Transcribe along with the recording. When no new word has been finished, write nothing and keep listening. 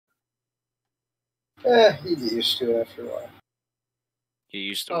You get used to it after a while. Get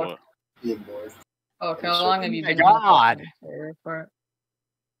used to Oh. what? Being bored. Oh, how long have you been? God. For?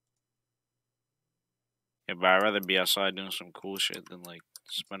 Yeah, but I'd rather be outside doing some cool shit than like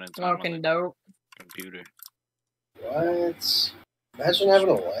spending time Smoking on dope. the computer. What? Imagine having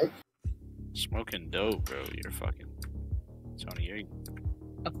a life. Smoking dope, bro. You're fucking Tony. You're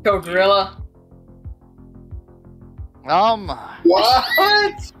Let's go, Gorilla.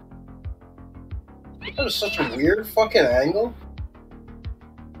 What? That was such a weird fucking angle.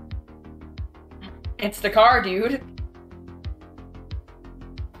 It's the car, dude.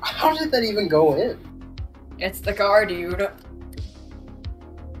 How did that even go in? It's the car, dude.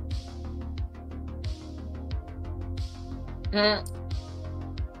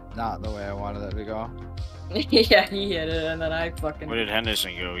 Not the way I wanted it to go. Yeah, he hit it, and then I fucking. Where did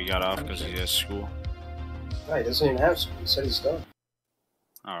Henderson go? He got off because he has school. No, he doesn't even have school. He said he's done.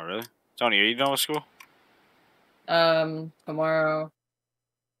 Oh, really? Tony, are you done with school? Tomorrow.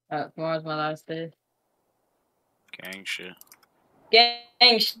 Tomorrow's my last day. Gang shit.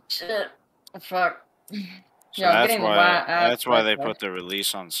 Gang shit. Fuck. So Yeah, I'm getting that's why they like- put the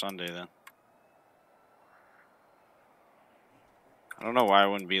release on Sunday then. I don't know why it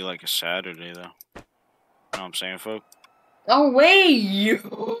wouldn't be like a Saturday though. You know what I'm saying, folk? Oh wait,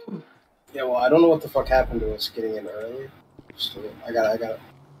 you. Yeah, well, I don't know what the fuck happened to us getting in early. I got it.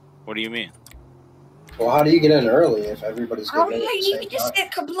 What do you mean? Well, how do you get in early if everybody's How getting did in at the you same just time?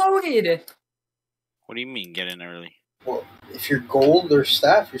 get kablooted? What do you mean get in early? Well, if you're gold or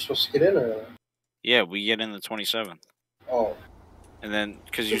staff, you're supposed to get in early. Yeah, we get in the 27th. Oh. And then,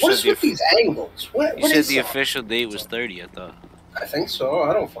 because you What is said with these angles? What you said is the that? official date was 30, I thought. I think so.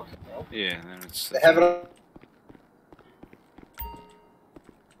 I don't fucking know. Yeah, and then it's. They have it on.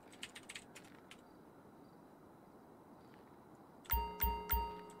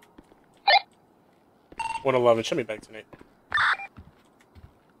 $111. Show me back tonight.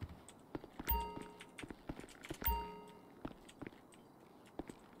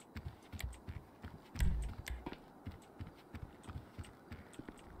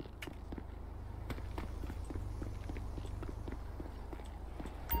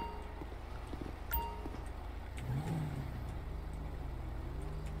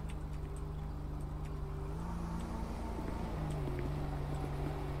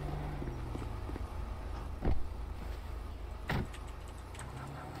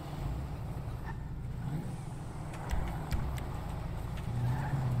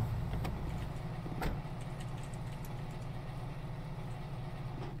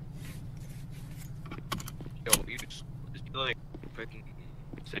 Yo, you just like freaking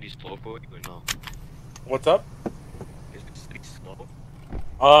city slow boy or no? What's up? Is the city slow?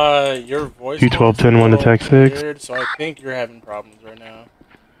 Your voice. Q1210 to text 6. Weird, so I think you're having problems right now.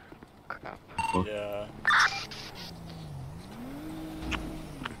 Crap. Yeah.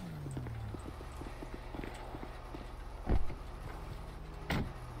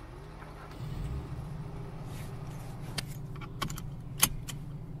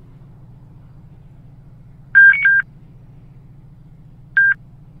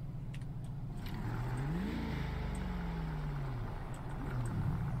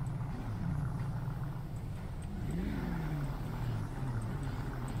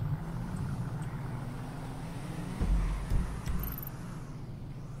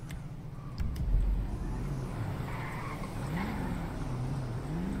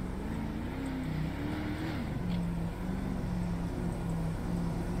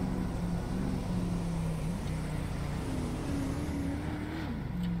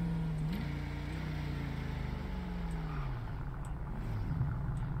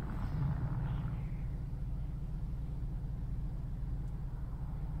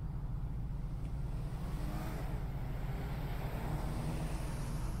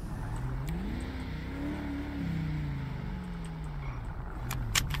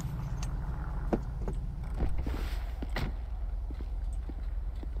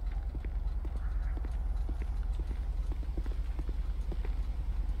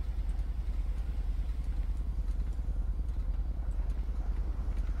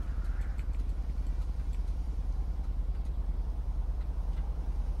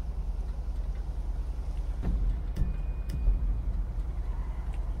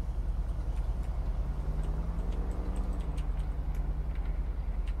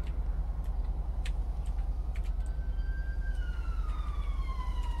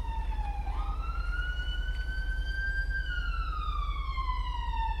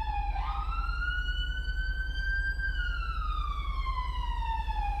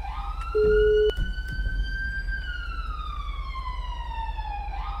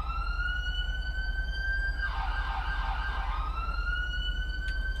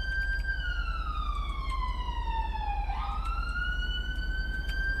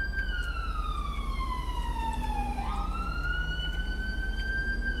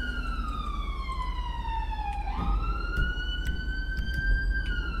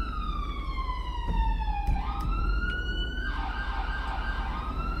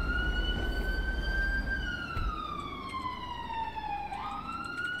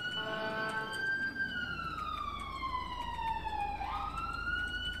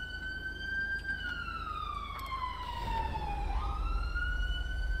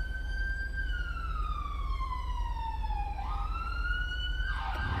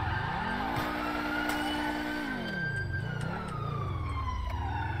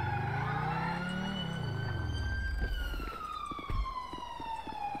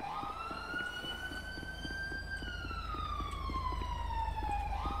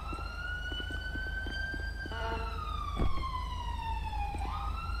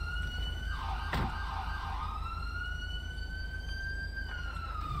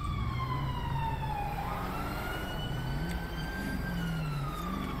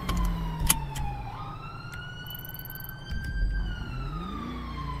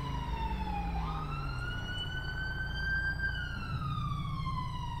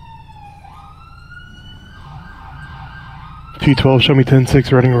 212, show me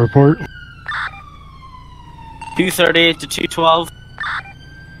 10-6, writing a report. 238 to 212.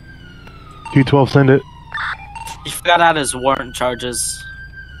 212, send it. He forgot out his warrant charges.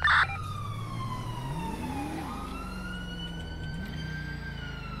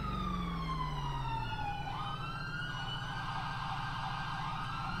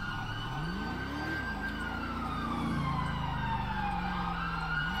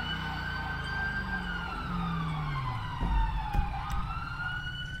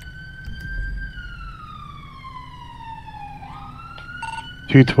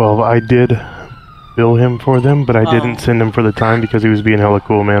 I did bill him for them, but I didn't send him for the time because he was being hella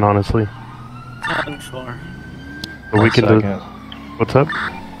cool, man, honestly. 10-4. But we can do... What's up?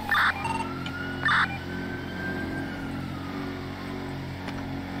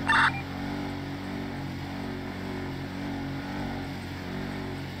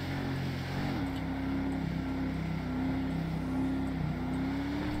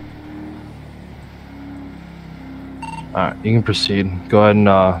 Alright, you can proceed. Go ahead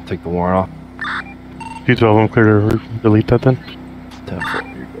and take the warrant off. 212, I'm clear to delete that then.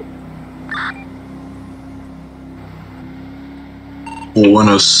 10-4, you're good.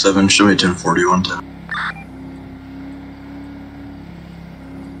 107, show me 1041 10.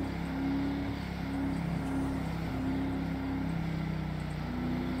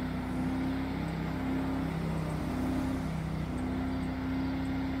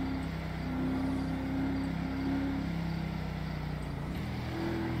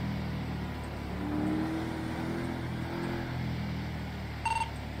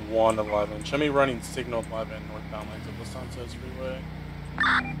 Show me running signal 11 northbound lanes of Los Santos Freeway.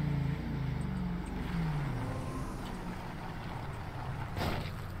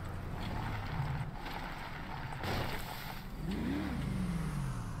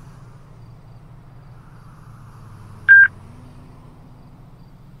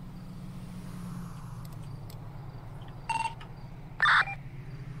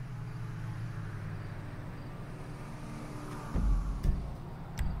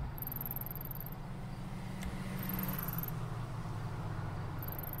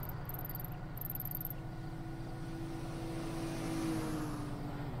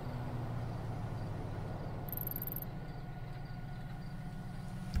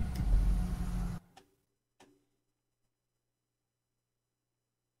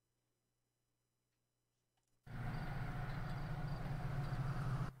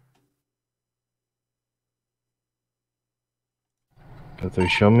 If they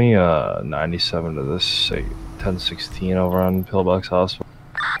show me 97 to this, say 1016 over on Pillbox Hospital.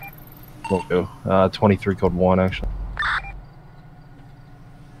 Will do. 23 code 1 actually.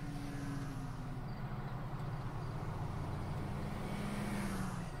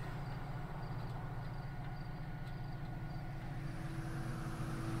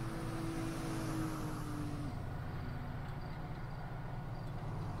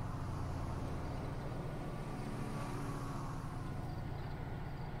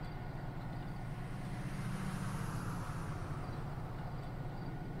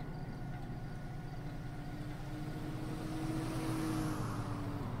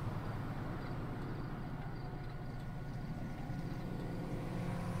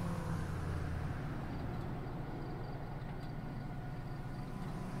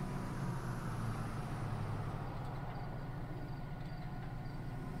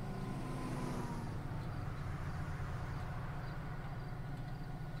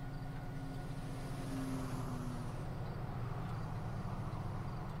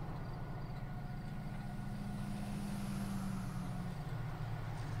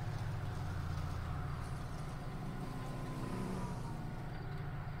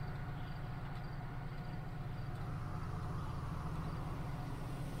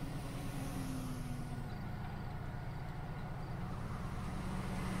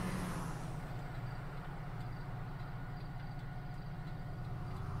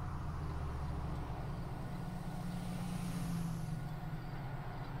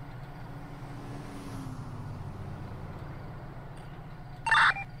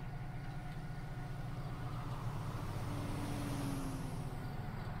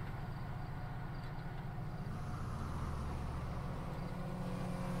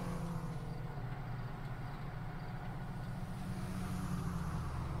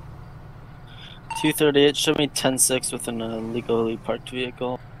 $238, show me 10-6 within a legally parked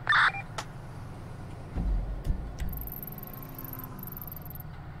vehicle.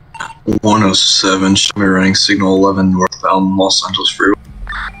 $107, show me running signal 11 northbound Los Angeles Freeway.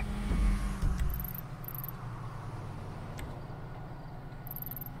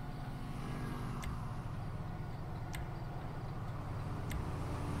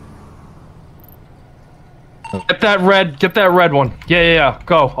 Get that red one. Yeah.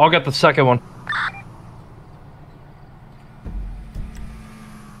 Go. I'll get the second one.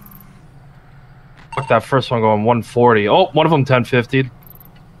 Fuck that first one going 140. Oh, one of them 1050.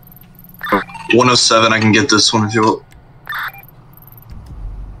 107, I can get this one if you want.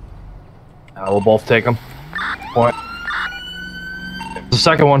 We'll both take them. Point. The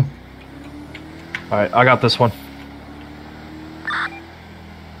second one. Alright, I got this one.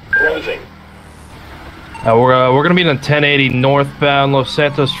 Closing. We're gonna be in 1080 northbound Los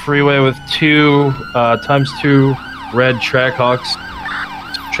Santos Freeway with 2 ×2 red Trackhawks.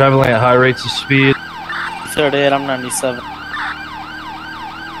 Traveling at high rates of speed. 38, I'm 97.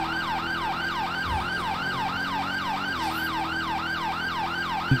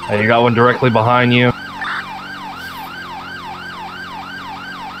 Hey, you got one directly behind you.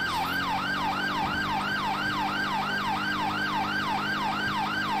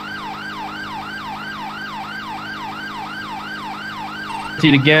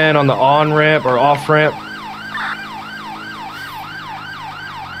 It again on the on ramp or off ramp.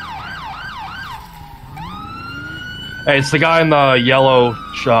 Hey, it's the guy in the yellow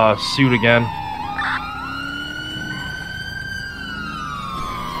suit again.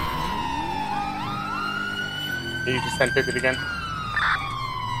 You just 1050 again.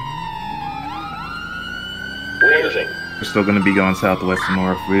 Closing. We're still going to be going southwest to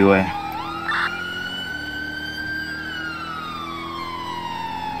North Freeway.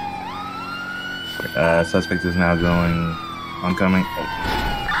 Suspect is now going oncoming.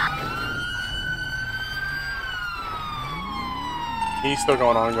 He's still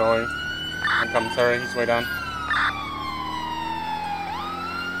going ongoing. Oncoming, sorry, he's way down.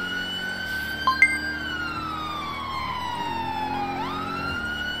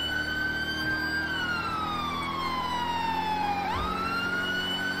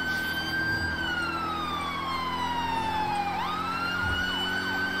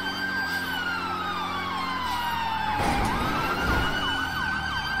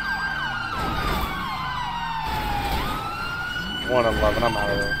 I'm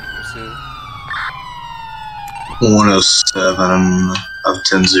out of the pursuit. 107, I'm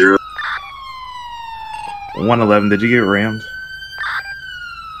 10-0. 111, did you get rammed?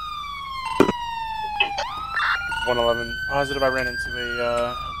 111. Positive I ran into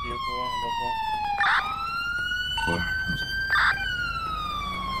a vehicle, local.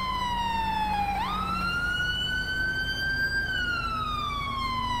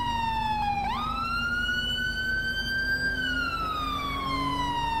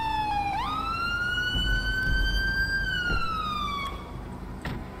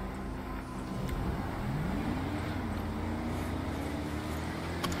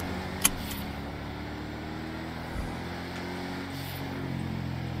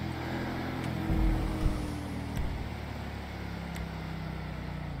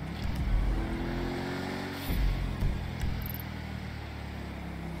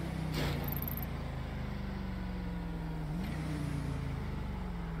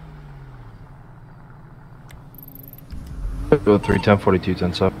 Go 3, 10, 42,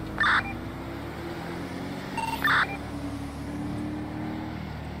 10, 7.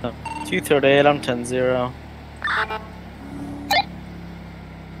 No, 238, I'm 10-0.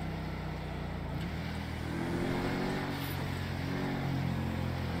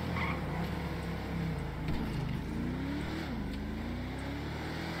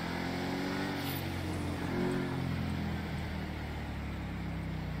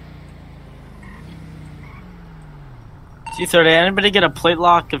 T30, anybody get a plate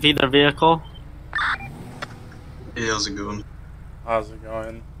lock of either vehicle? Hey, how's it going? How's it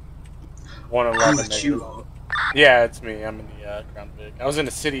going? 111. You? Yeah, it's me. I'm in the Crown Vic. I was in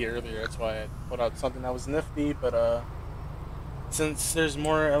the city earlier, that's why I put out something that was nifty, but since there's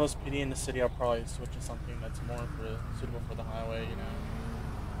more LSPD in the city, I'll probably switch to something that's more suitable for the highway, you know?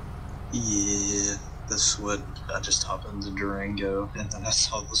 Yeah, that's what I just hopped into Durango, and then I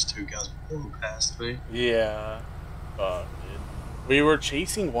saw those 2 guys blow past me. Yeah. Fuck, dude. We were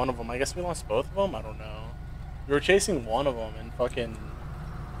chasing one of them. I guess we lost both of them? I don't know. We were chasing one of them, and fucking...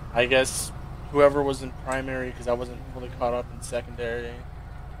 I guess whoever was in primary, because I wasn't fully caught up in secondary,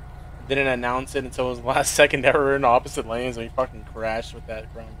 didn't announce it until it was the last second that we were in opposite lanes, and we fucking crashed with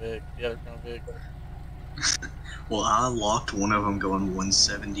that Crown Vic, the other Crown Vic. Well, I locked one of them going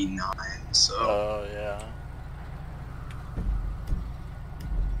 179, so... Oh, yeah.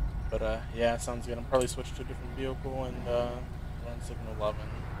 But, yeah, sounds good. I'm probably switch to a different vehicle and, run signal 11,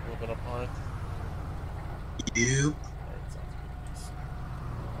 a little bit up north. Yep. Alright, sounds good. Peace.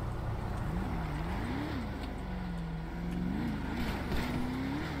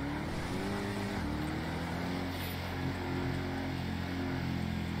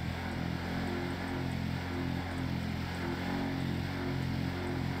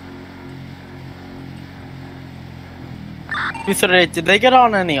 238, did they get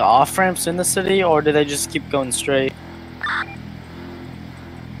on any off ramps in the city, or did they just keep going straight?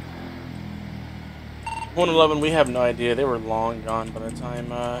 111, we have no idea. They were long gone by the time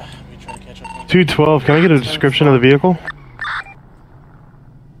we tried to catch up. 212, can I get a description of the vehicle?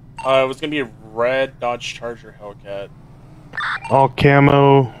 It was gonna be a red Dodge Charger Hellcat. All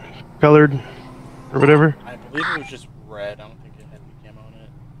camo colored or whatever? I believe it was just red. I don't think it had any camo in it.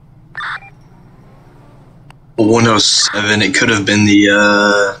 107, it could have been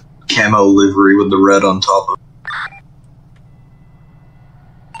the camo livery with the red on top of it.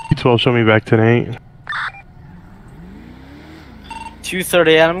 212, show me back 10-8.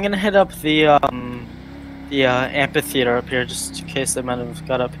 238, I'm gonna hit up the amphitheater up here just in case they might have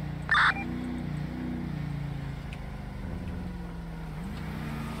got up.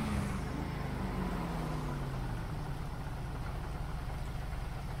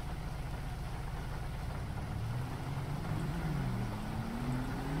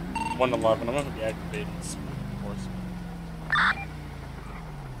 I'm gonna be activating this enforcement.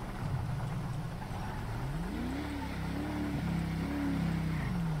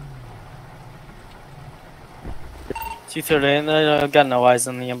 I got no eyes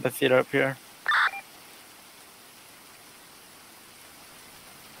on the amphitheater up here.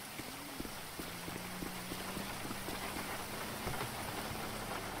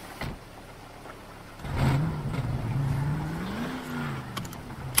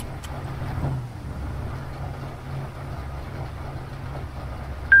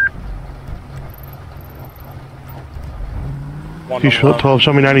 If you show 12,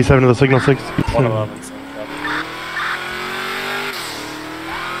 show me 97 to the signal 6. 111.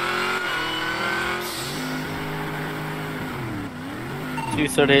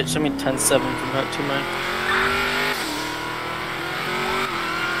 238, show me 10-7 from that 2 Mike.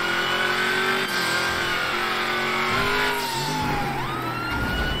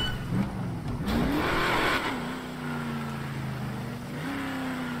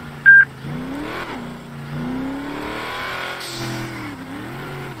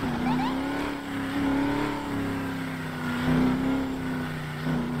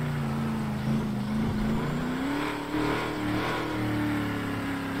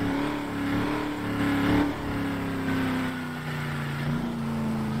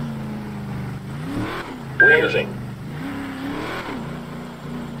 Wheezing.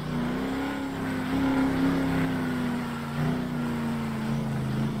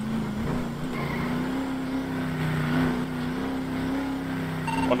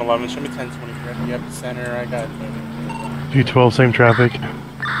 Show me 10-23. You have the center. I got 212, same traffic.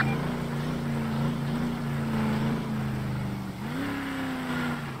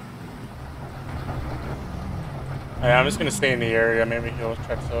 Yeah, I'm just gonna stay in the area. Maybe he'll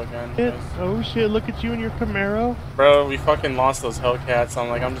try to sell again. Oh shit, look at you and your Camaro. Bro, we fucking lost those Hellcats.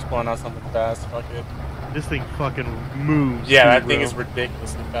 I'm just pulling out something fast. Fuck it. This thing fucking moves. Yeah, too, that thing bro. is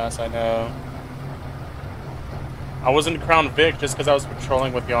ridiculously fast, I know. I was in Crown Vic just because I was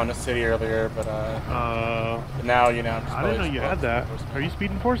patrolling with you on the city earlier, but now, you know, I'm just I didn't know you had that. Are you speed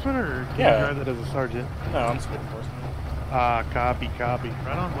enforcement or can you drive that as a sergeant? No, I'm speed enforcement. Copy.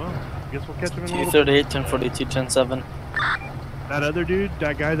 Right on, well. Guess we'll catch him in a little 238, 1042, 10-7. That other dude,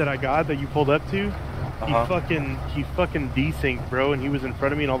 that guy that I got that you pulled up to, he fucking desynced, bro, and he was in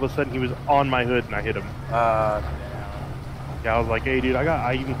front of me and all of a sudden he was on my hood and I hit him. Yeah, I was like, hey dude,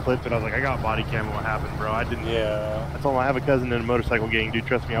 I even clipped it. I was like, I got body cam. What happened, bro? I didn't. Yeah. I told him I have a cousin in a motorcycle gang, dude.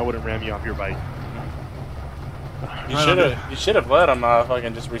 Trust me, I wouldn't ram you off your bike. You should have let him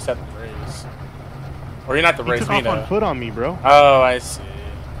fucking just reset the race. Or you're not the race, he took off on foot on me, bro. Oh, I see.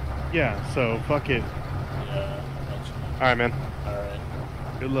 Yeah, so fuck it. Yeah. All right, man. All right.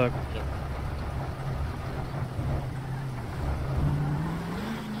 Good luck. Yep.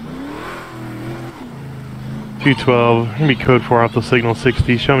 $212. Gonna be code 4 off the signal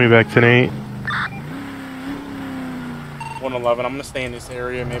 60. Show me back 10-8. 111. I'm gonna stay in this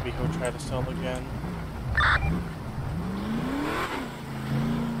area. Maybe he'll try to sell again.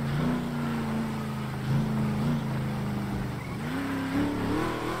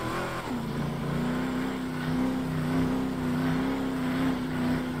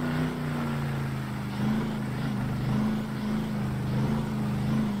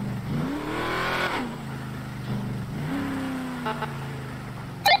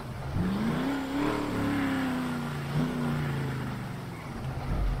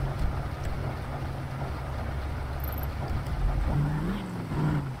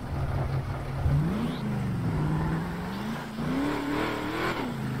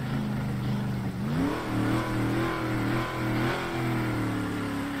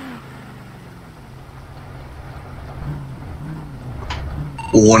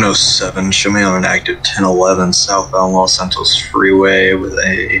 107, show me on an active 1011 southbound Los Santos Freeway with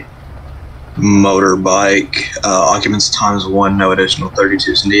a motorbike. Occupants ×1, no additional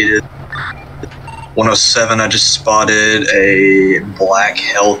 32s needed. 107, I just spotted a black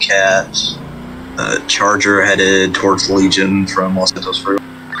Hellcat Charger headed towards Legion from Los Santos Freeway.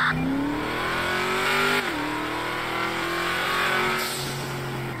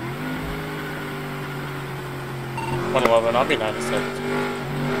 111, I'll be 97.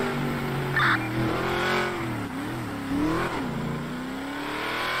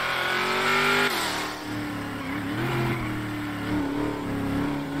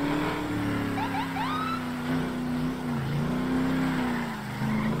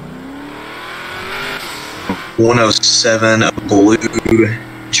 .107, a blue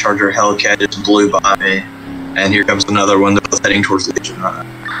Charger Hellcat just blew by me, and here comes another one that's heading towards Legion right now.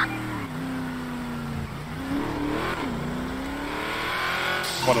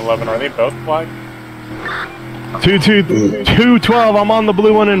 111, are they both black? 212, I'm on the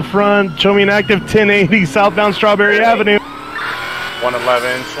blue one in front. Show me an active 1080 southbound Strawberry Avenue.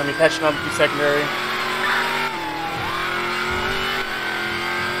 111, show me catching up to secondary.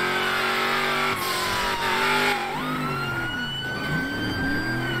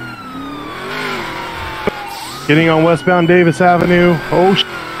 Getting on westbound Davis Avenue. Oh,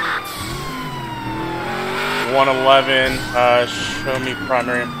 111, show me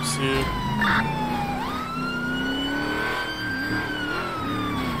primary in pursuit.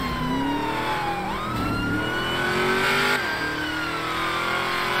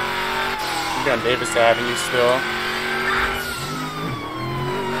 You're on Davis Avenue still.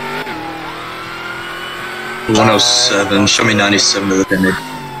 107, show me 97 to the finish.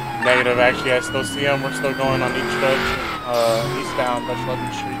 Negative, actually, I still see him. We're still going on each direction. Eastbound, Dutch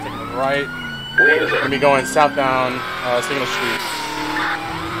 11th Street, taking the right. We're going to be going southbound, Signal Street.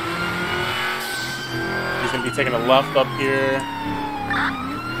 He's going to be taking a left up here.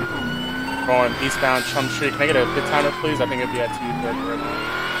 Going eastbound, Chum Street. Can I get a pit timer, please? I think it'd be at 2:30 right now.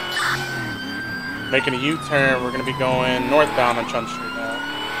 Making a U-turn, we're going to be going northbound on Chum Street now.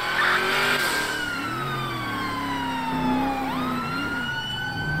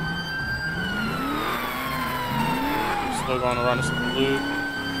 Still going around this loop.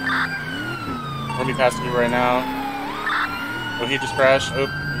 We're gonna be passing you right now. Oh, he just crashed. Oh,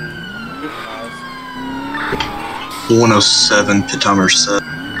 he 107, pit timer set.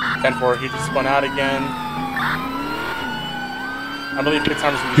 10-4, he just spun out again. I believe pit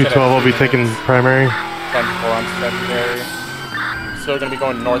timer's gonna be 212, I'll be taking primary. 10-4 on secondary. Still gonna be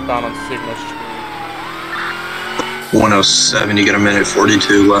going northbound on Signal Street. 107, you got a minute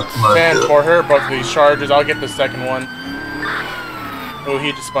 42 left. 10-4, her, both of these charges. I'll get the second one. Oh,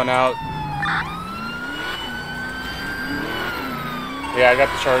 he just spun out. Yeah, I got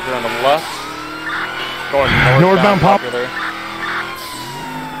the charger on the left. Going northbound Popular.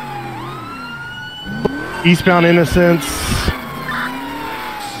 Eastbound Innocence.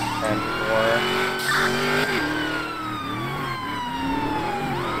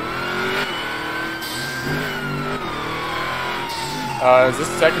 10-4. Is this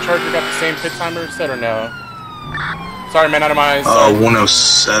second charger got the same pit timer set or no? Sorry, man, out of my eyes.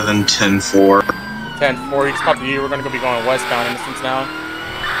 107, 10-4. 10-4, he just popped the U. We're going to be going westbound Innocence now.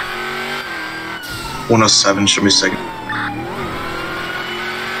 107, show me second.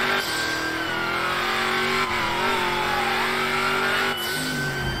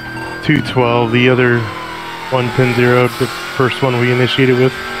 212, the other 110, the first one we initiated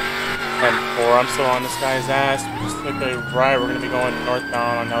with. 10-4, I'm still on this guy's ass. We just took a right. We're going to be going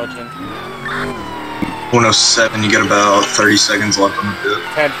northbound on Elgin. 107, you got about 30 seconds left on the pit.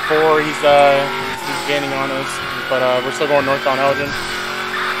 10-4, he's gaining on us, but we're still going northbound Elgin.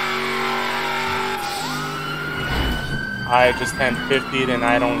 I just 10-50'd and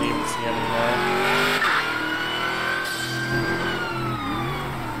I don't even see him anymore.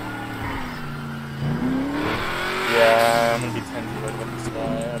 Yeah, I'm gonna be 10-2 with this guy. I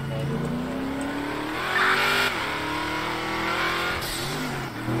have no idea what I'm doing.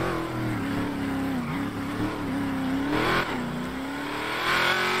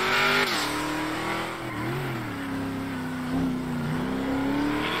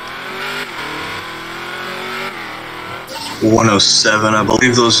 107, I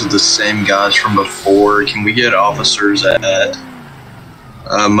believe those are the same guys from before. Can we get officers at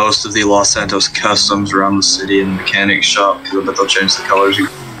most of the Los Santos customs around the city and mechanic shop? Because I bet they'll change the colors.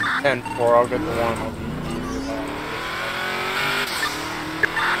 10-4, I'll get the one.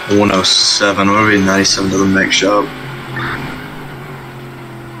 107, I'm gonna be 97 to the mech shop.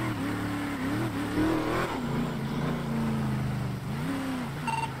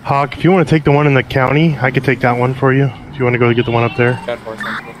 Hawk, if you want to take the one in the county, I could take that one for you. If you want to go get the one up there. 10-4,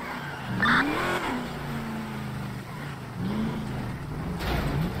 sounds good.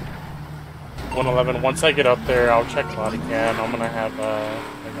 $111. Once I get up there, I'll check body cam. I'm gonna have the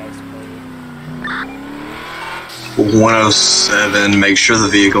guys play. 107. Make sure the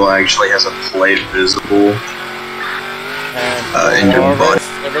vehicle actually has a plate visible. And in your body.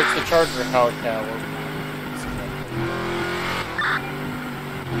 If it's the Charger Hellcat, we're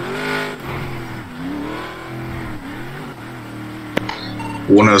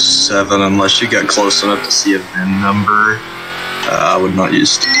 107, unless you got close enough to see a VIN number, I would not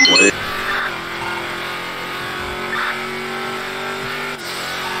use the plate.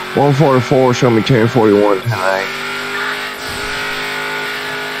 144, show me 1041, 10-8.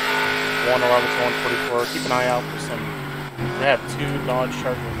 111 to 144. Keep an eye out for some. We have 2 Dodge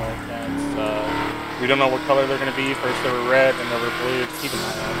Charger Hellcats. We don't know what color they're going to be. First they were red, then they were blue. Just keep an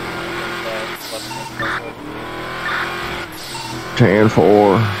eye out.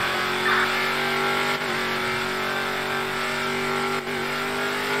 10-4.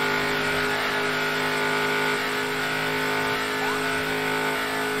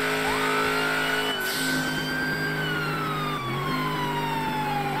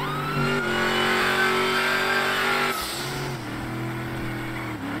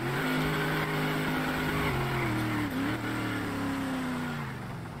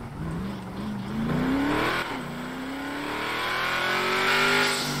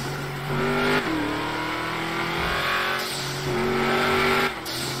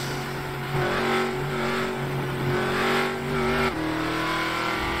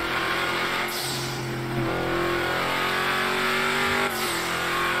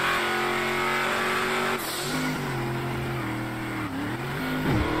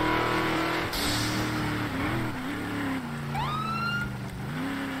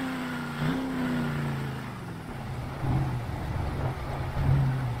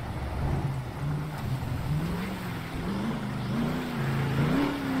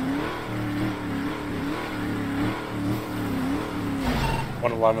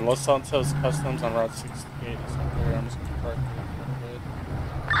 Los Santos Customs on Route 68. So I'm just going to park here for a bit.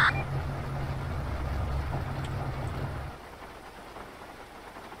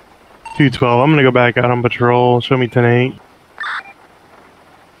 212. I'm gonna go back out on patrol. Show me 10-8.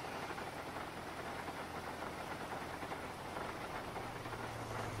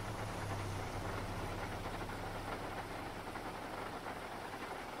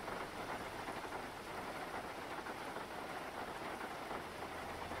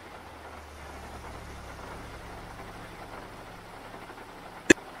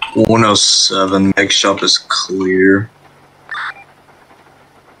 $107. Next shop is clear.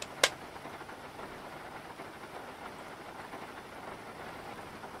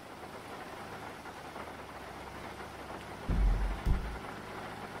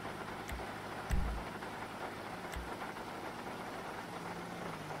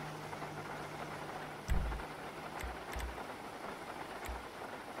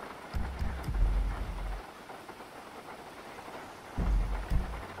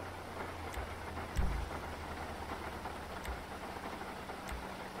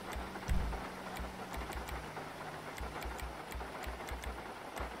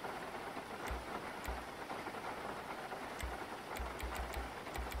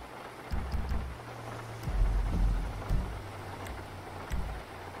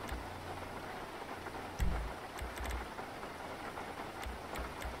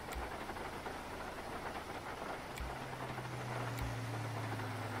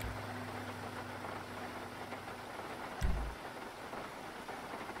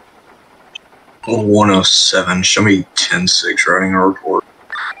 $107. Show me 10-6 writing a report.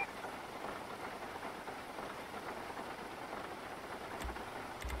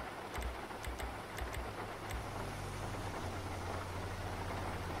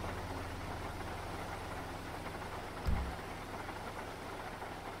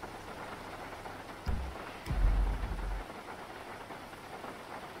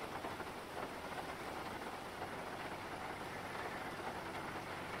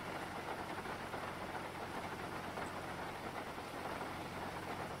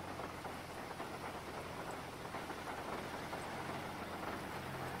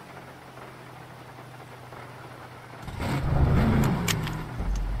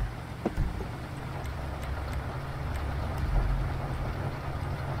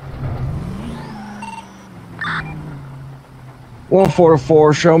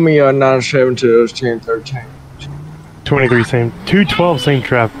 $144, show me 972, 1013. 23, same. 212, same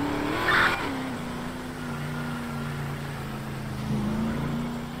trap.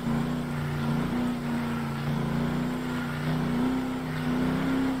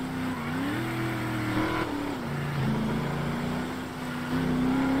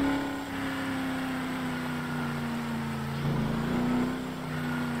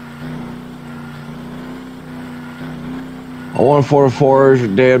 A 144 is a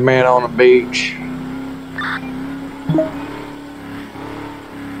dead man on the beach.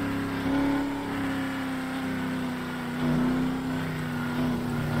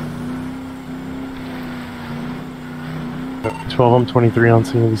 I'm 23 on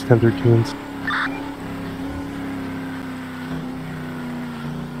scene of these 1013s.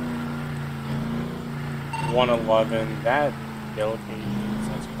 $111. That yellow pages.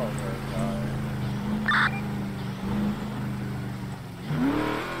 That's probably where it died.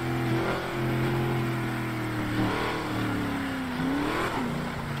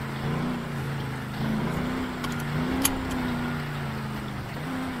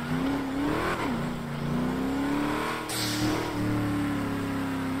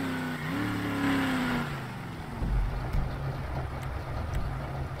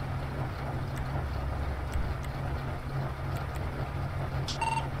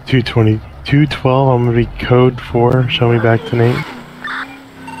 $212, I'm gonna be code 4. Show me back to Nate.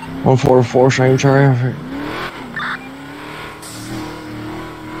 144, same traffic.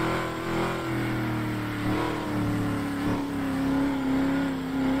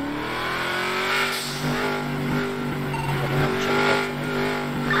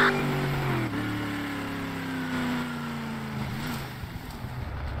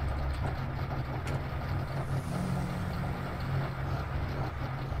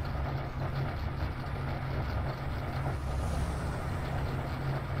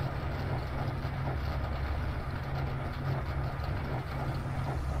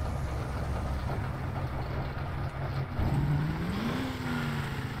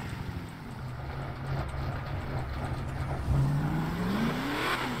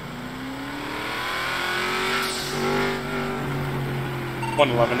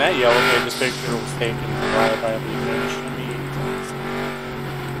 $111. That yellow pages picture was taken right by the finish.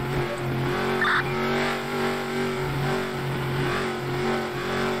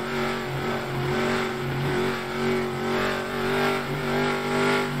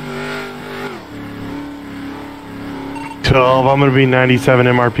 I'm gonna be 97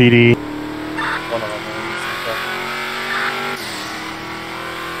 MRPD.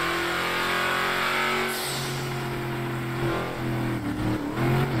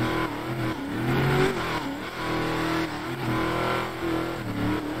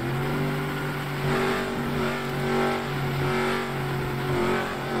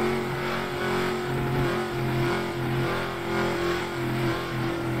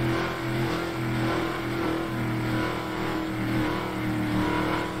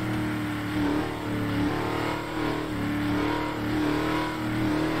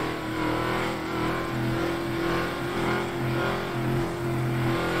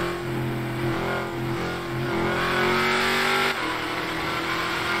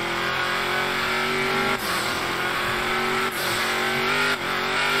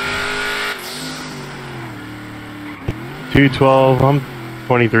 212, I'm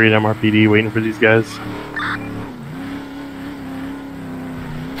 23 at MRPD waiting for these guys.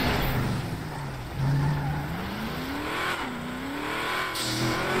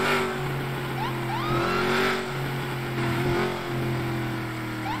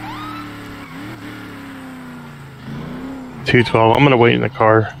 $212, I'm gonna wait in the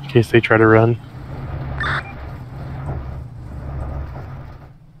car in case they try to run.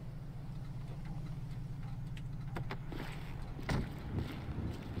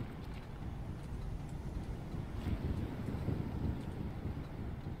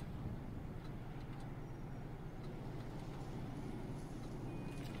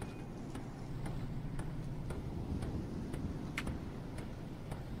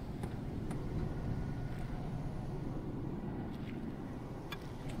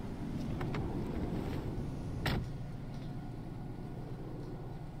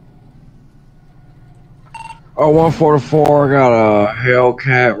 Oh, 144, got a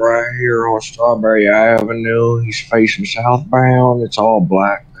Hellcat right here on Strawberry Avenue. He's facing southbound. It's all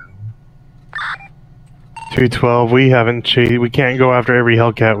black. 212, we can't go after every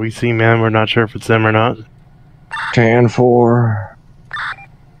Hellcat we see, man. We're not sure if it's them or not. 10-4.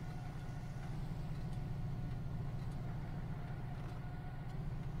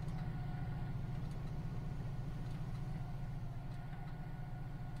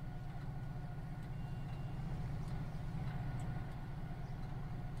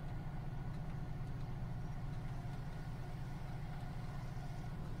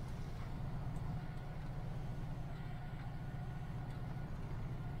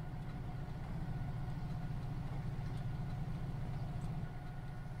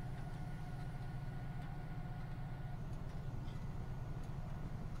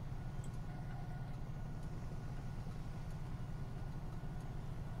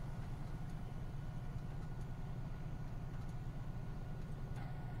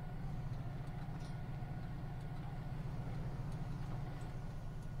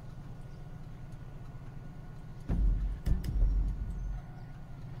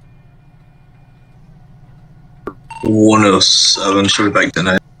 107, should be back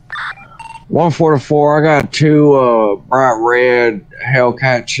tonight. 144, I got two bright red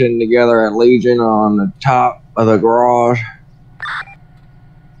Hellcats sitting together at Legion on the top of the garage.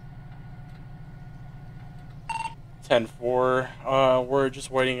 10-4. We're just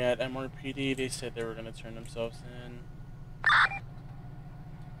waiting at MRPD. They said they were going to turn themselves in.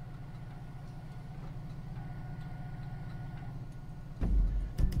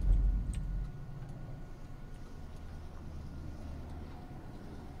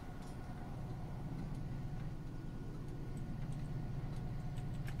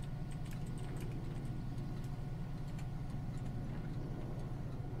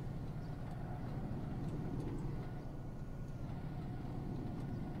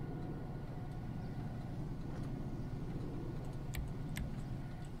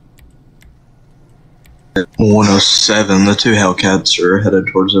 At 107, the two Hellcats are headed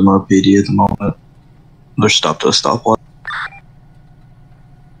towards MRPD at the moment. They're stopped at a stoplight.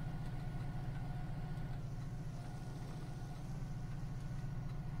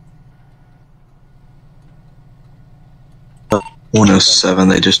 At 107,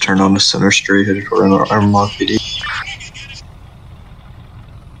 they just turned onto Center Street, headed toward MRPD.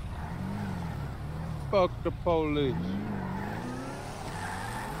 Fuck the police.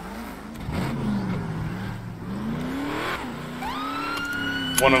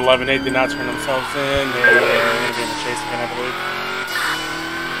 One 11, they did not turn themselves in. They're going to be in the chase again, I believe.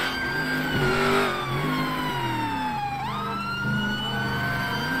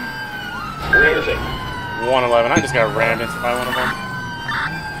 Where is it? 111, I just got rammed into by one of them.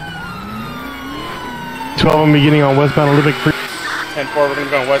 12 of them beginning on westbound Olympic Free. 10-4, we're going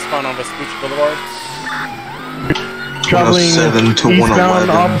to go westbound on Vespucci Boulevard. Traveling 107 to eastbound 111.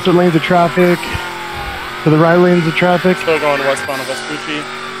 opposite lanes of traffic. To the right lanes of traffic. Still going westbound on Vespucci.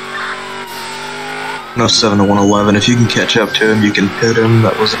 107 to 111. If you can catch up to him, you can hit him.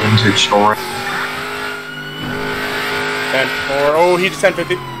 That was an intentional. 10-4. Oh, he just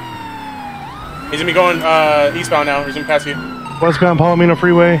 10-50. He's going to be going eastbound now. He's going to pass you. Westbound Palomino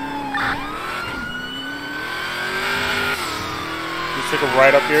Freeway. Just took a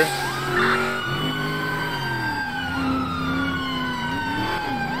right up here.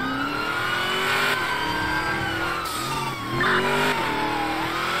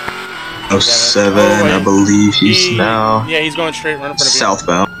 Oh, 07, I believe he's now. Yeah, he's going straight right in front of you.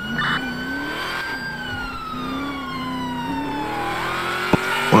 Southbound.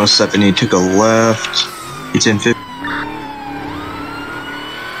 107, he took a left. He's in 50.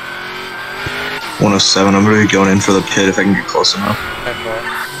 107, I'm really going in for the pit if I can get close enough.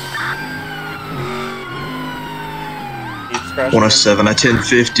 107, at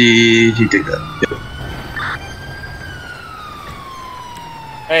 1050, he did that. Yep.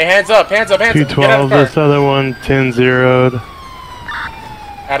 Hey, hands up, hands up, hands up. 212, this other one, 10-0'd.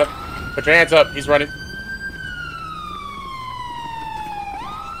 Adam, put your hands up, he's running.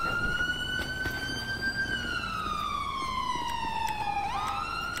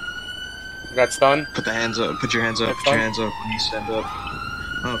 You got stunned? Put the hands up, put your hands up, put your hands up when you stand up.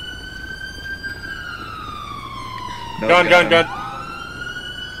 Oh. No, Gun. That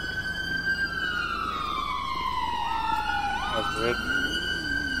was good.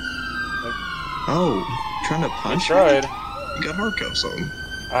 Oh, trying to punch He tried. me? You got handcuffs on.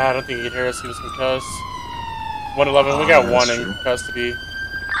 I don't think he could hear us, he was concussed. 111, we got one in custody. I'm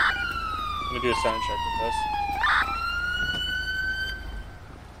gonna do a sound check with this.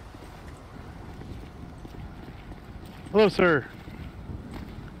 Hello, sir.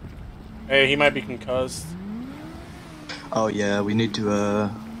 Hey, he might be concussed. Oh yeah, we need to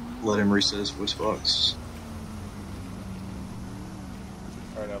let him reset his voice box.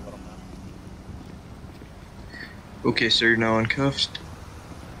 Alright, I'll let him know. Okay, sir, you're now uncuffed.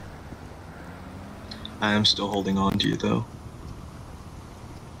 I am still holding on to you though.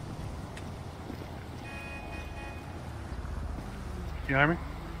 You hear me?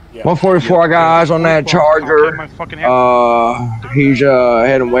 Yeah. 144, I got eyes on that Charger. He's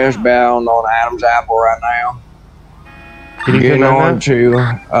heading westbound on Adams Apple right now. Getting on to,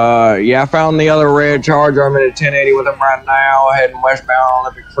 yeah, I found the other red Charger. I'm at a 1080 with him right now, heading westbound on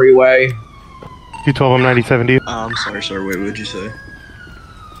Olympic Freeway. 212, I'm 9070. I'm sorry, sir. Wait, what'd you say?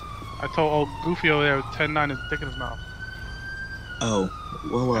 I told old Goofy over there with 10-9 is dick in his mouth. Oh,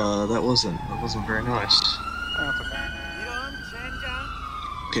 well, that wasn't very nice. That's okay.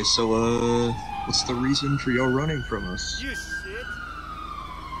 Okay, so, what's the reason for y'all running from us? You shit.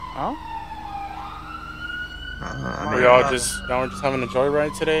 Huh? Are y'all just having a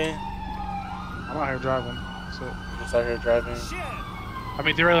joyride today? I'm out here driving. So just out here driving. I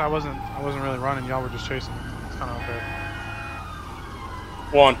mean, theoretically, I wasn't really running. Y'all were just chasing me. kind of unfair.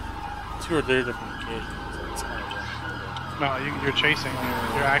 One, 2 or 3 different occasions. It's kind of No, you're chasing.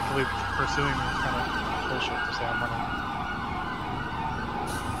 You're actively pursuing me. It's kind of bullshit to say I'm running.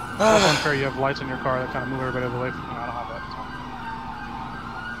 It's unfair. You have lights in your car that kind of move everybody away from me. I don't have that.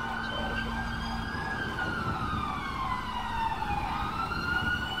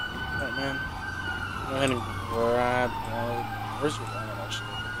 Alright, man. Go ahead and grab. Where's your wallet, actually?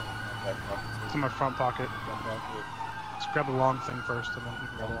 It's in my front pocket. Just grab the long thing first, and then you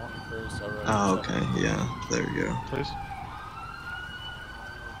can grab the long thing first. Alright. Oh, okay. Yeah, there you go. Please.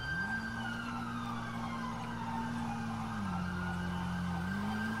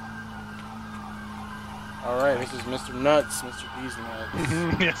 Alright, this is Mr. Nuts, Mr. D's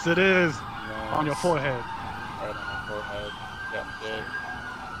Nuts. Yes, it is. Nice. On your forehead. Right on my forehead. Yep, good.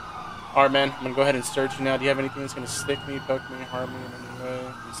 Alright, man, I'm gonna go ahead and search you now. Do you have anything that's gonna stick me, poke me, harm me in any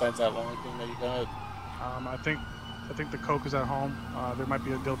way, besides that long thing that you got? I think the coke is at home. There might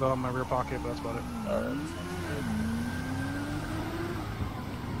be a dildo in my rear pocket, but that's about it. Alright.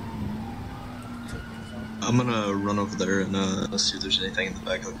 I'm gonna run over there and see if there's anything in the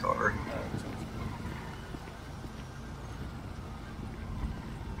back of the car.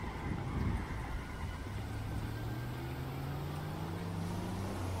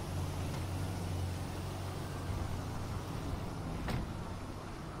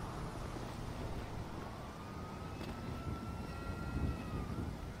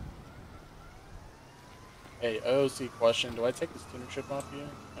 Hey, OOC question, do I take this tuner chip off you?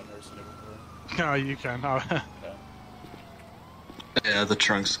 I've never seen it before. No, you can. Oh. Yeah, the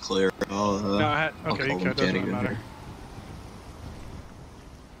trunk's clear. I'll okay, call you can. the Doesn't mechanic in matter. here.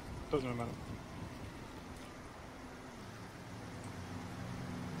 Doesn't matter.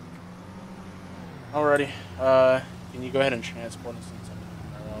 Alrighty, can you go ahead and transport us in something?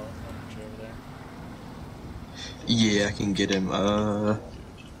 I'll put you over there. Yeah, I can get him.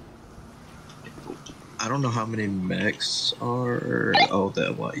 I don't know how many mechs are. Oh,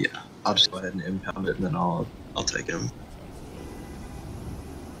 that one. Yeah, I'll just go ahead and impound it, and then I'll take him.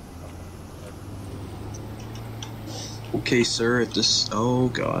 Okay, sir. At this. Oh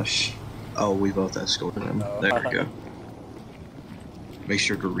gosh. Oh, we both escorted him. There we go. Make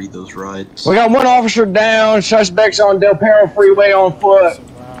sure to read those rights. We got one officer down. Suspects on Del Perro Freeway on foot.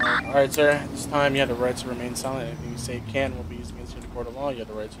 Alright, sir. At this time, you have the right to remain silent. Anything you say can will be used against you in the court of law. You have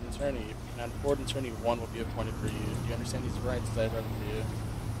the right to an attorney. If you cannot afford an attorney, one will be appointed for you. Do you understand these rights as I read them for you?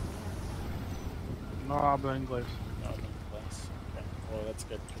 No hablo inglés. No, no, that's okay. Well, that's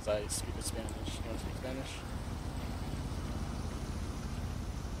good because I speak Spanish. You want to speak Spanish?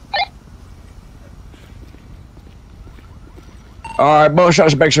 Alright, both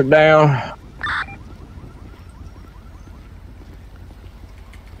suspects are down.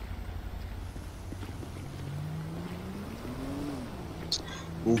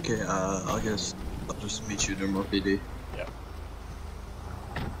 Okay, I guess I'll just meet you at MRPD. Yeah.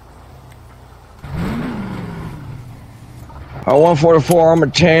 144, Armor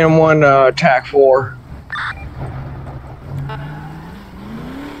 10, 1 TAC 4.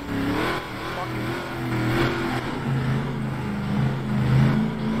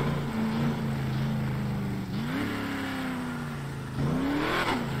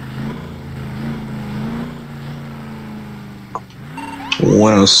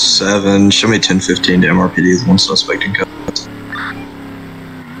 .107. Show me 1015 to MRPD with one suspect in cuffs.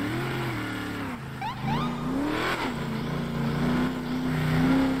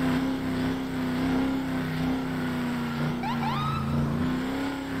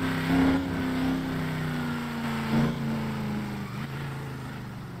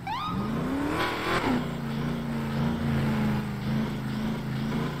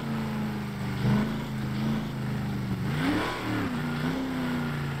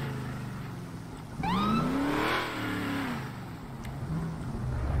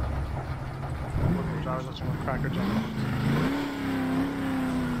 Cracker jump.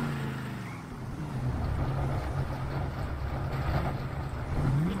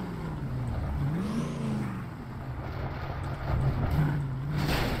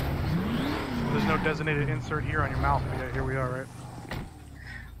 There's no designated insert here on your mouth, but yeah, here we are, right?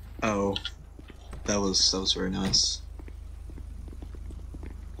 Oh, that was very nice.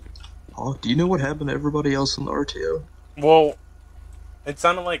 Oh, do you know what happened to everybody else in the RTO? Well, it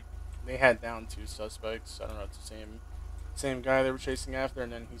sounded like they had down 2 suspects. I don't know if it's the same guy they were chasing after,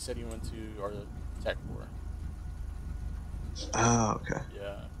 and then he said he went to our tech 4. Ah, okay.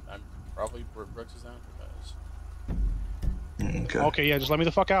 Yeah, I'm probably Brooks is down for guys. Okay. Okay, yeah, just let me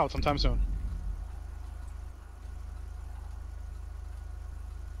the fuck out sometime soon.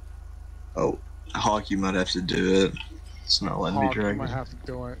 Oh, Hawk, you might have to do it. It's not letting me Hawk, I drag might it. have to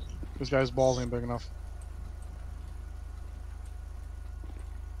do it. This guy's balls ain't big enough.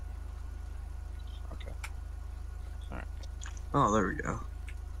 Okay. Alright. Oh, there we go.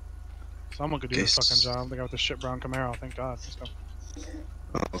 Someone could do Okay, this fucking job. They got the shit brown Camaro. Thank God. Let's go.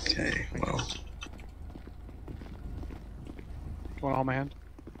 Okay, well. You want to hold my hand?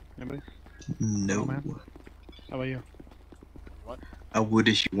 Anybody? No. How about you? I would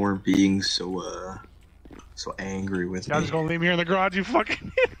if you weren't being so angry with You guys me. just gonna leave me here in the garage, you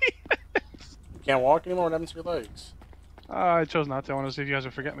fucking You can't walk anymore? What happened to your legs? I chose not to. I want to see if you guys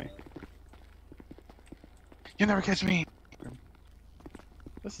would forget me. You'll never catch me!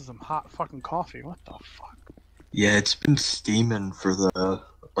 This is some hot fucking coffee. What the fuck? Yeah, it's been steaming for the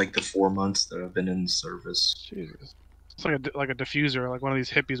 4 months that I've been in service. Jesus. It's like a diffuser, like one of these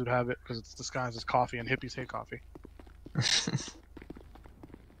hippies would have it, because it's disguised as coffee, and hippies hate coffee.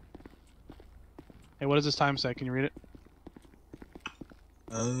 Hey, what does this time say? Can you read it?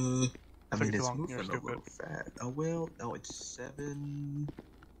 I mean, too it's long. moving You're a little fast. Oh, well, no, it's 7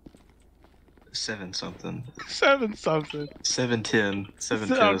 something. 7 something. 7:10.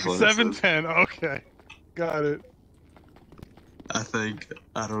 7:10 is what it says. 7:10. Okay, got it. I think,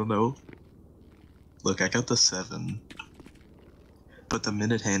 I don't know. Look, I got the 7. But the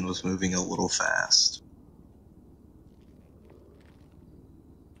minute hand was moving a little fast.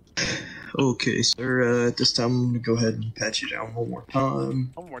 Okay, sir, at this time I'm going to go ahead and pat you down one more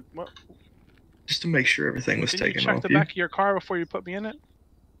time. One more. What? Just to make sure everything was Didn't you taken check off the you. back of your car before you put me in it?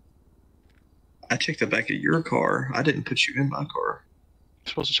 I checked the back of your car. I didn't put you in my car. You're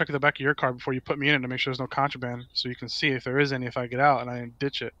supposed to check the back of your car before you put me in it to make sure there's no contraband, so you can see if there is any if I get out and I didn't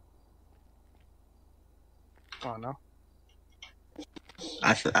ditch it. Oh, no.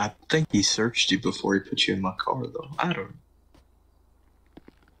 I think he searched you before he put you in my car, though. I don't.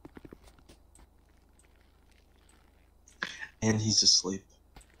 And he's asleep.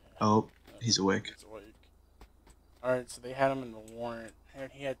 Oh, he's awake. He's awake. Alright, so they had him in the warrant.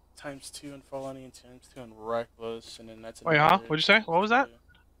 He had ×2 in felony and ×2 in reckless, and then that's Wait, huh? What'd you say? What was that?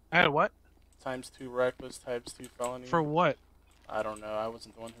 I had a what? ×2 reckless, ×2 felony. For what? I don't know. I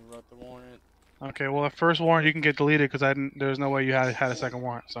wasn't the one who wrote the warrant. Okay, well, the first warrant you can get deleted because there's no way you had a second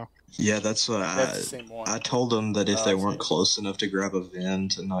warrant, so. Yeah, that's what That's the same one. I told them that if they weren't close enough to grab a VIN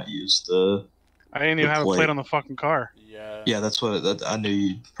to not use the. I didn't even have a plate on the fucking car. Yeah. Yeah, that's what I knew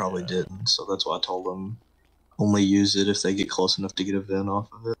you probably didn't, so that's why I told them only use it if they get close enough to get a VIN off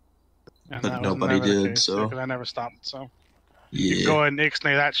of it. And But that was nobody never the did, case, so because I never stopped, so. You yeah. can go ahead and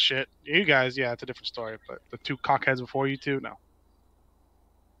ixnay that shit. You guys, yeah, it's a different story, but the 2 cockheads before you two, no.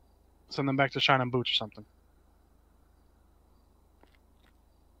 Send them back to Shining Boots or something.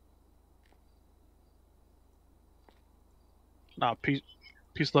 Nah, peace,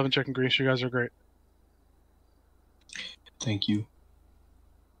 love, and chicken grease. You guys are great. Thank you.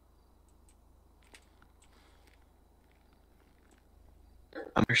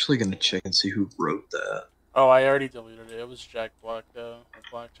 I'm actually gonna check and see who wrote that. Oh, I already deleted it. It was Jack Black, though.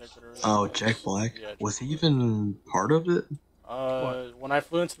 Black checked it already. Oh, Jack Black? Yeah, Was he even part of it? when I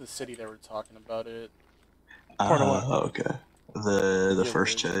flew into the city, they were talking about it. Okay. The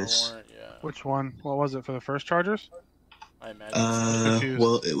first original chase. warrant, yeah. Which one? What was it for the first Chargers? I imagine.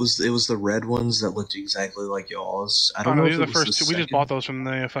 Well, it was the red ones that looked exactly like y'all's. I Oh, don't no, know these if are it the was first the two. We just second. bought those from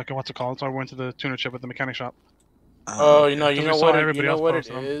the fucking what's it called? So I went to the tuner chip at the mechanic shop. Oh, you know Because we what? saw You everybody know else what it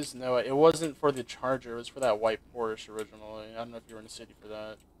posting them. is? No, it wasn't for the Charger. It was for that white Porsche originally. I don't know if you were in the city for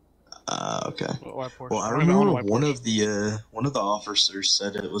that. Okay. White Porsche. Well, I I don't even own a remember white one of the officers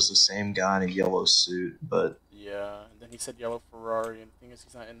said it was the same guy in a yellow suit, but Yeah, and then he said yellow Ferrari, and the thing is,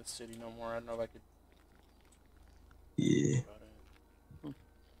 he's not in the city no more. I don't know if I could. yeah.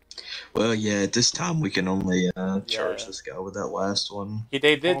 Well, yeah. At this time, we can only charge this guy with that last one. They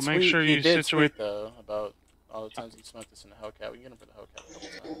did Well, tweet. make sure he you did situate- tweet though about all the times he smoked this in the Hellcat. We can get him for the Hellcat a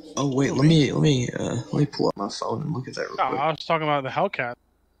couple times. Oh wait, let me pull up my phone and look at that real No, quick. I was talking about the Hellcat.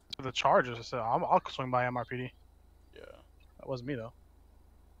 For the Chargers. I said, I'll swing by MRPD. Yeah. That wasn't me, though.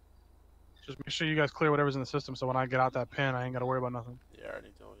 Just make sure you guys clear whatever's in the system so when I get out that pin, I ain't got to worry about nothing. Yeah, I already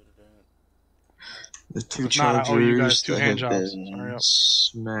deleted it. The 2 If not, I owe you guys Chargers 2 that hand have jobs. been Hurry up.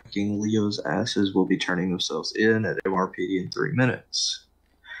 smacking Leo's asses will be turning themselves in at MRPD in 3 minutes.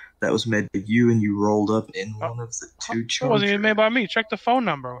 That was made by you, and you rolled up in one of the 2 It Chargers. wasn't even made by me. Check the phone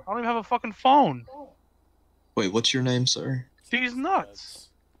number. I don't even have a fucking phone. Wait, what's your name, sir? These nuts.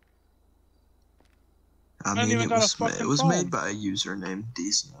 I haven't mean, even it got a was fucking was phone. made by a user named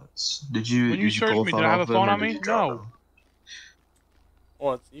Nuts. Did you? When you did searched pull me, a did I have off a him, phone or on did me? you drop No. him?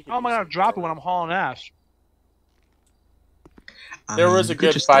 Well, you can How am I use going to drop it when I'm hauling ass? There was a you could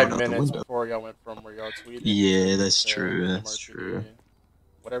good just throw it 5 out the minutes window. before y'all went from where y'all tweeted. Yeah, that's to true. That's MRTV. true.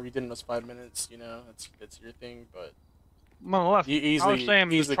 Whatever you did in those 5 minutes, it's your thing. But Nonetheless, you I easily, was saying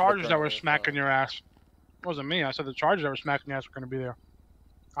the easily Chargers clipped that on were your smacking your ass wasn't me. I said the Chargers that were smacking your ass were going to be there.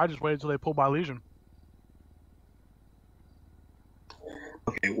 I just waited till they pulled by Legion.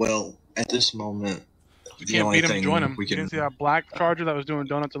 Okay, well, at this moment, You the can't only beat him, thing join him. we You can. didn't see that black Charger that was doing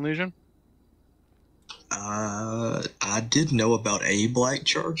donuts in Legion? I did know about a black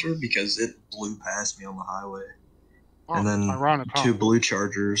Charger because it blew past me on the highway. Oh, And then ironic, huh? 2 blue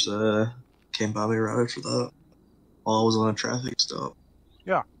Chargers came by me right after that while I was on a traffic stop.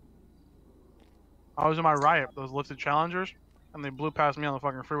 Yeah. I was in my Riot, those lifted Challengers, and they blew past me on the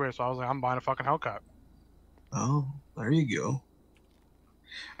fucking freeway, so I was like, I'm buying a fucking Hellcat. Oh, there you go.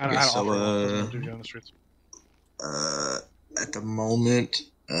 I Okay, had to so offer one. Doesn't do good on the streets. at the moment,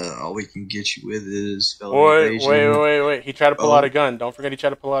 all we can get you with is felony evasion. Wait. He tried to pull Oh. out a gun. Don't forget he tried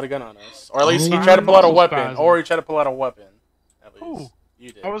to pull out a gun on us. Or at least he Oh. tried to pull out a Muscle weapon. spasm. Or he tried to pull out a weapon. At least. Ooh.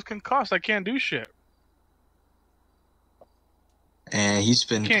 You did. I was concussed. I can't do shit. And he's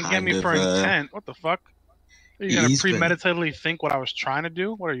been You can't get kind me of, for intent. What the fuck? Are you gonna he's been- premeditatedly think what I was trying to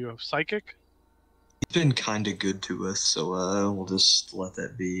do? What are you, a psychic? He's been kind of good to us, so we'll just let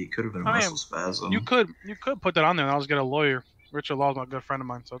that be. It could have been a I mean, muscle spasm. You could put that on there and I'll just get a lawyer. Richard Law's my good friend of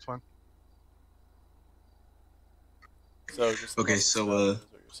mine, so it's fine. So just Okay, is so what you're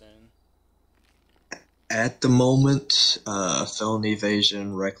saying. at the moment, felony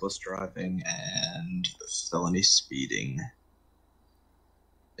evasion, reckless driving, and felony speeding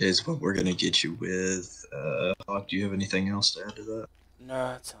is what we're gonna get you with. Hawk, do you have anything else to add to that? No,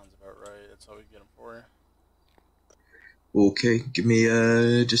 that sounds about right. That's all we get him for. Okay, give me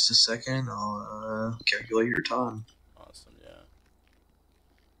just a second. I'll calculate your time. Awesome, yeah.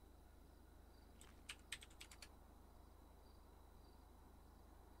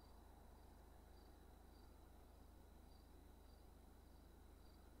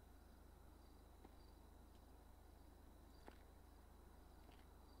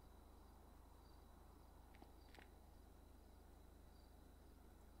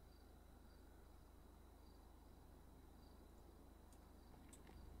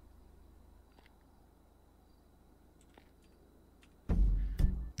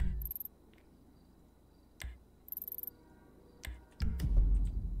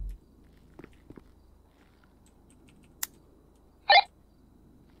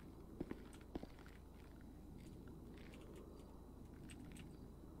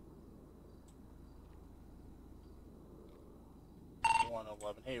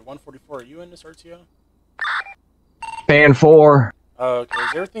 Hey, 144, are you in this RTO? Fan 4. Okay, is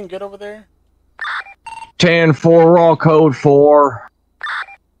everything good over there? 10-4, raw code 4.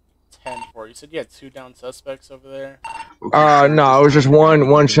 10-4. You said you had 2 down suspects over there? No, it was just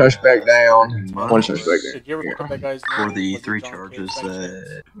one suspect down. One suspect Did you ever get that guy's name? For the Was it 3 John charges Cage by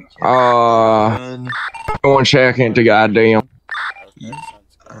chance? that. 1 second to goddamn. Okay,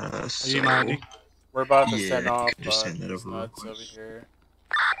 sounds good. So, We're about to yeah, send you off could just send that these over real nuts quick. over here.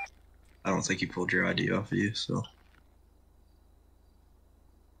 I don't think you pulled your ID off of you, so.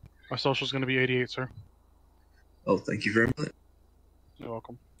 My social's gonna be 88, sir. Oh, thank you very much. You're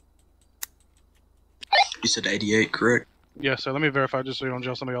welcome. You said 88, correct? Yes, sir. Let me verify just so you don't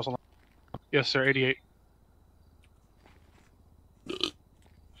jail somebody else on. Yes, sir. 88.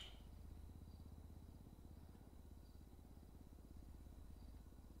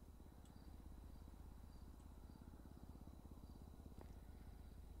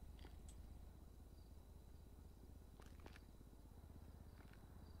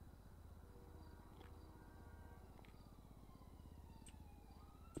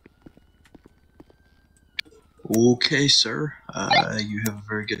 Okay, sir. You have a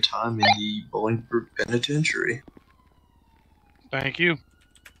very good time in the Bolingbrook Penitentiary. Thank you.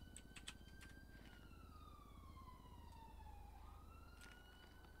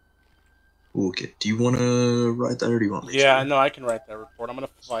 Okay, do you want to write that or do you want me to? Yeah, no, I can write that report. I'm gonna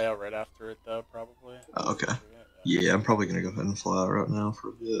fly out right after it, though, probably. Okay. Yeah, I'm probably going to go ahead and fly out right now for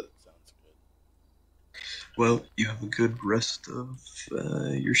a bit. Sounds good. Well, you have a good rest of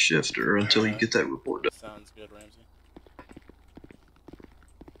your shift or until you get that report done. Sounds good, Ramsey.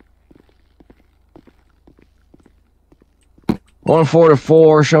 One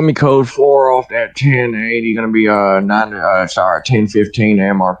 4-4, show me code 4 off that 1080. Gonna be 1015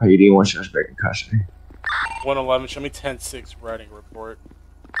 MRPD. 1 suspect in custody. 111, show me 10-6 writing a report.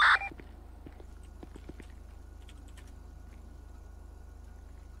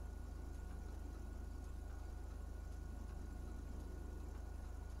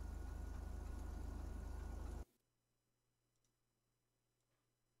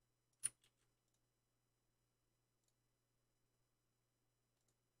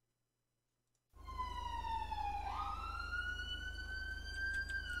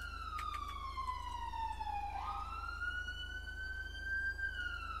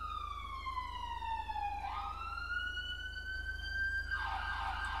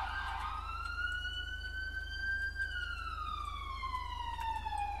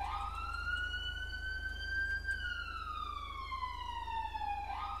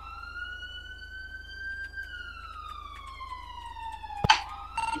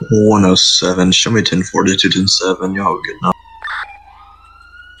 107. Show me 1040 to 107. Y'all have a good night.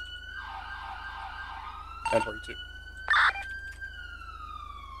 1042.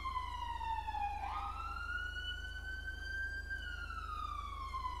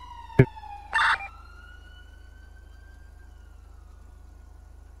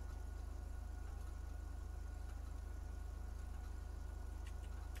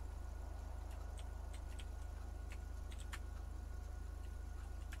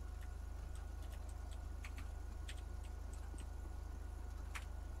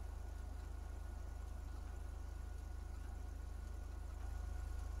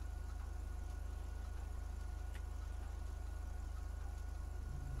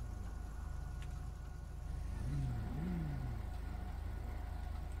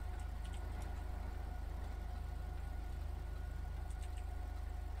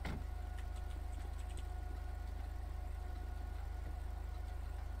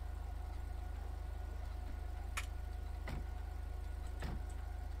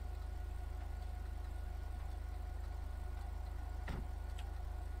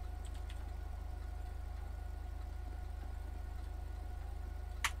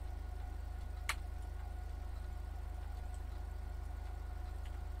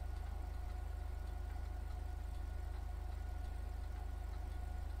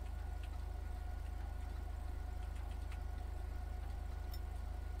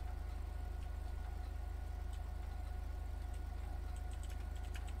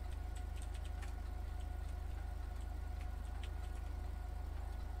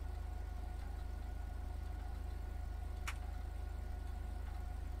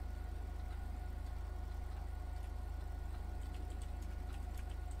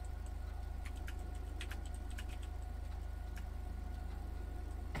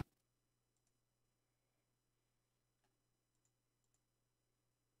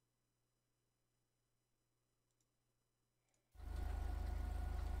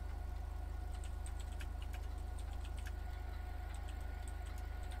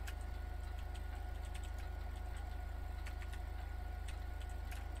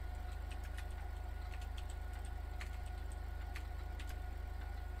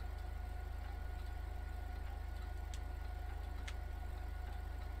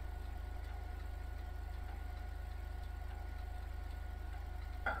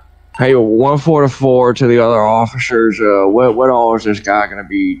 Hey, 144 to the other officers. What all is this guy going to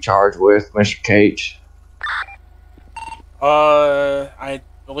be charged with, Mr. Cates? I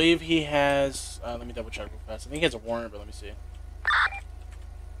believe he has. Let me double check real fast. I think he has a warrant, but let me see.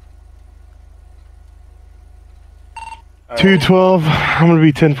 212. I'm gonna be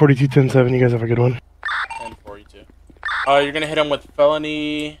 1042, 107. You guys have a good one. 1042. You're gonna hit him with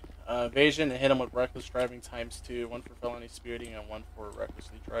felony evasion and hit him with reckless driving ×2. 1 for felony speeding and 1 for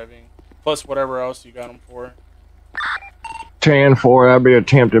recklessly driving. Plus whatever else you got him for. 10-4, that'd be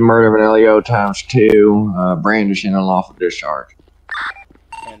attempted murder of an LEO ×2. Brandishing unlawful discharge.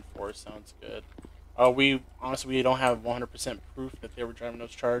 10-4 sounds good. We honestly don't have 100% proof that they were driving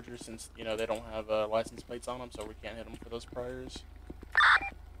those Chargers since they don't have license plates on them, so we can't hit them for those priors.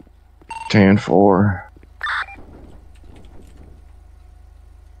 10-4.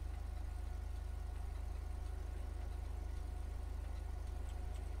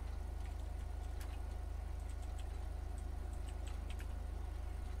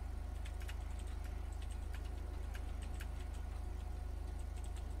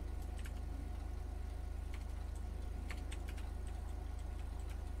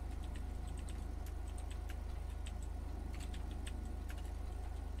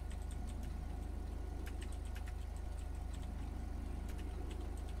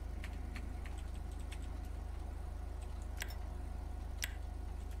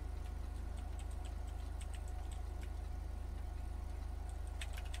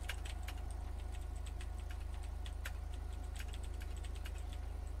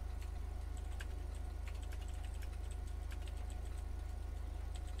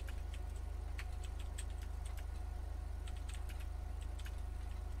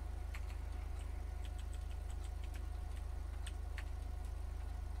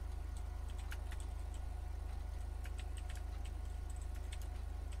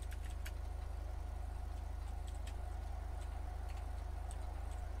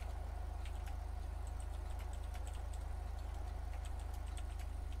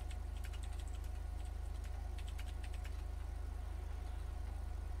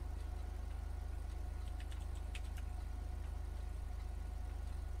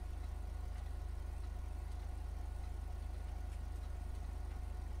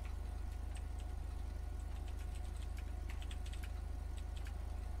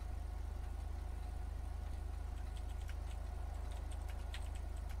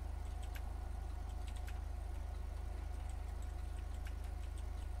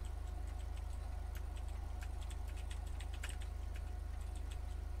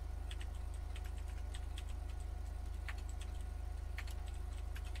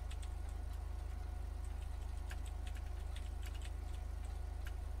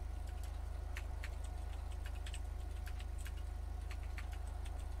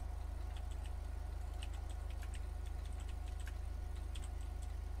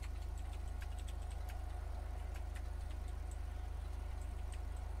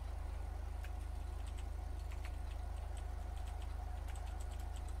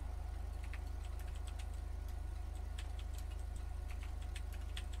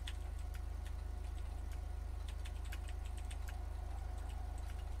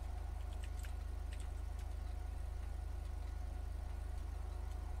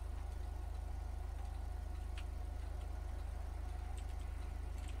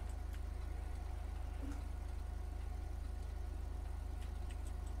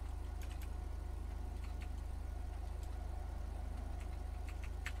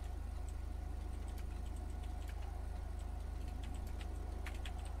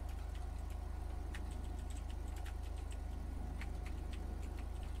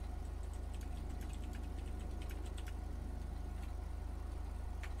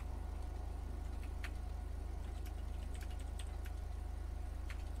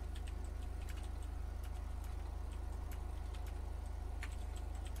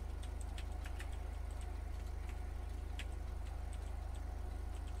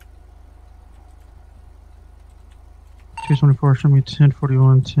 224, show me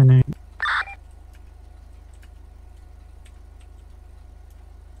 1041, 108.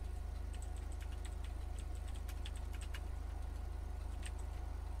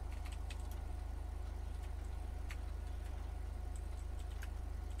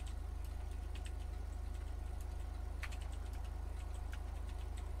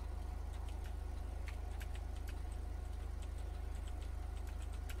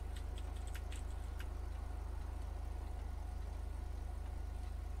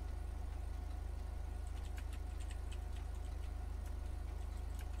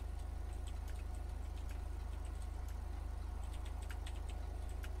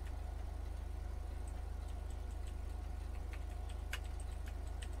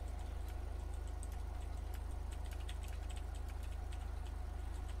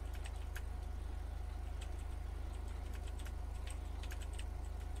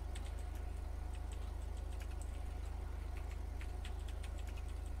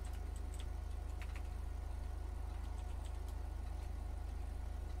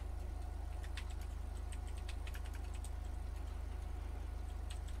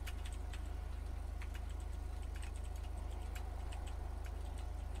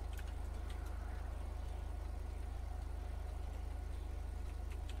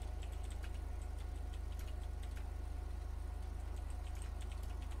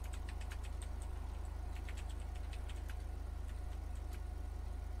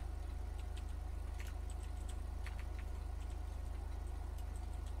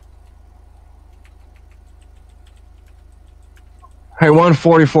 Hey,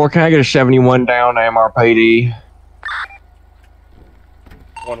 144, can I get a 71 down to MRPD?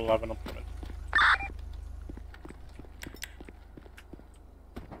 111, I'm coming.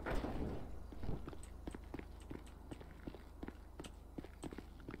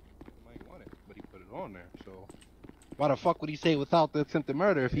 On there, so why the fuck would he say without the attempted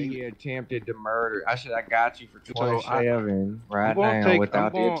murder if he attempted to murder? I said I got you for 27 right now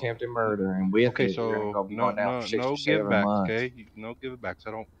without the attempted murder, and with okay, it, so go no down for give 67 back, months. okay? No give it back.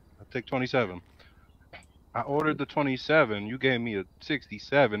 So I take 27. I ordered the 27. You gave me a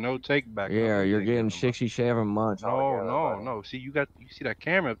 67. No take back. Yeah, no, you're getting 67 months. No. See, you see that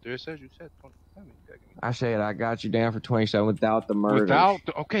camera up there? It says you said 27. I said I got you down for 27 without the murder.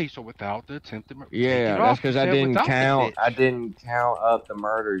 So without the attempted murder. Yeah, that's because I didn't count. I didn't count up the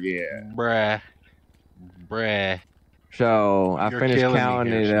murder yet. Bruh. So I finished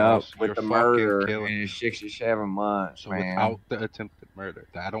counting it up with the murder, and it's 67 months, so man. Without the attempted murder.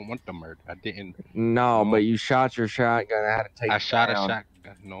 I don't want the murder. I didn't. No, but you shot your shotgun. I had to take. I shot a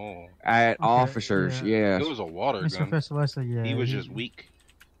shotgun. No. At officers, yes. It was a water Mr. gun. Fessalessa, yeah. He was just weak.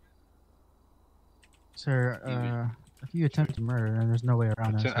 Sir, if you attempted murder, then there's no way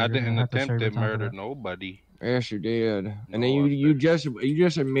around that. I didn't attempt to murder nobody. Yes, you did. And then you just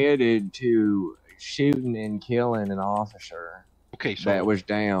admitted to shooting and killing an officer. Okay, so that was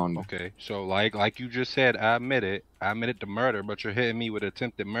down. Okay, so like you just said, I admitted to murder, but you're hitting me with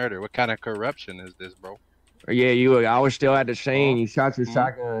attempted murder. What kind of corruption is this, bro? Yeah, I was still at the scene. You shot your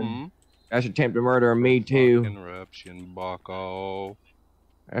shotgun. That's attempted murder of me too. Corruption, bucko.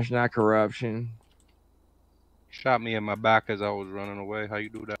 That's not corruption. Shot me in my back as I was running away. How you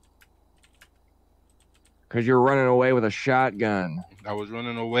do that? Because you're running away with a shotgun. I was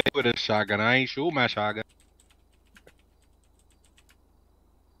running away with a shotgun. I ain't shoot my shotgun.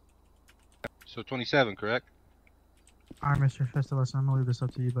 So 27, correct? Alright, Mr. Festivus, I'm gonna leave this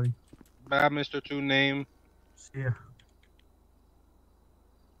up to you, buddy. Bye, Mr. Two Name. See ya.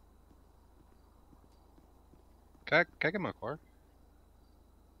 Can I get my car?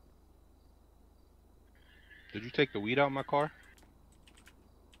 Did you take the weed out of my car?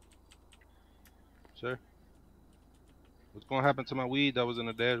 Sir? What's gonna happen to my weed that was in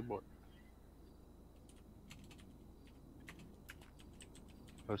the dashboard?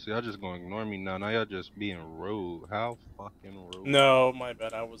 Oh, see, y'all just gonna ignore me now. Now y'all just being rude. How fucking rude. No, my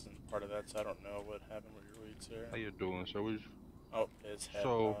bad. I wasn't part of that, so I don't know what happened with your weed, sir. How you doing, sir? Oh, his head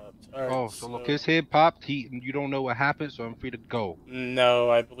popped. All right, so look, his head popped. You don't know what happened, so I'm free to go. No,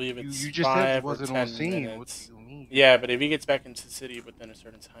 I believe it's you just 5 said or it wasn't 10 on scene. minutes. What do you mean? Yeah, but if he gets back into the city within a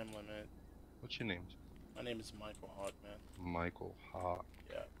certain time limit. What's your name? My name is Michael Hawk, man. Michael Hawk.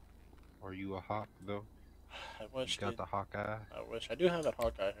 Yeah. Are you a hawk though? I wish. The hawk eye. I wish. I do have that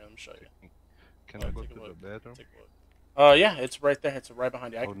hawk eye here. Let me show you. Can I go to the bathroom? Take a look. Yeah, it's right there. It's right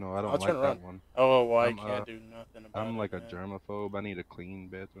behind you. Oh no, I don't I'll like turn that around. one. Oh, well, I can't do nothing about it. I'm like a man. germaphobe. I need a clean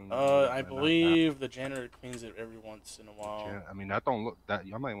bathroom. I believe the janitor cleans it every once in a while. I mean, that don't look that.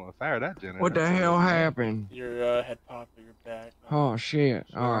 I might want to fire that janitor. What the hell happened? Your head popped or your back. Oh shit!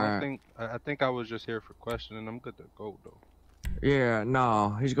 So All I right. think I think I was just here for questioning. I'm good to go though. Yeah,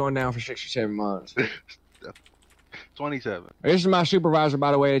 no, he's going down for 67 months. 27. This is my supervisor,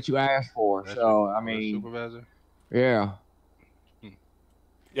 by the way, that you asked for. That's So I your mean, supervisor. yeah.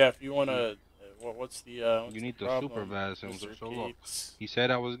 Yeah, if you wanna, what's the what's You need the to problem, supervise him. Mr. So look, Gates? he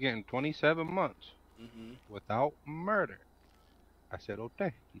said I was getting 27 months Mhm. without murder. I said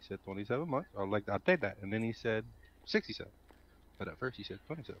okay. He said 27 months. I was like, I'll take that. And then he said 67. But at first he said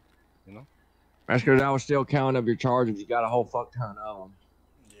 27. You know. That's because I was still counting up your charges. You got a whole fuck ton of them.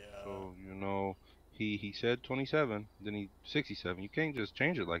 So you know, he said 27, then he 67. You can't just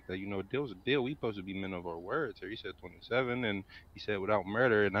change it like that. You know, a deal's a deal. We supposed to be men of our words. Here he said 27, and he said without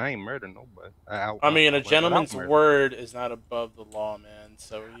murder, and I ain't murdered nobody. I mean, a went gentleman's without murder. word is not above the law, man.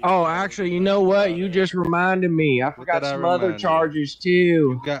 So. Oh, actually, you know what? You just reminded me. I forgot did I some other remind you? charges too.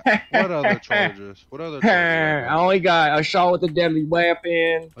 You got what other charges? What other charges? I only got assault with a deadly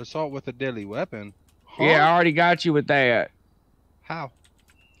weapon. Assault with a deadly weapon. Huh? Yeah, I already got you with that. How?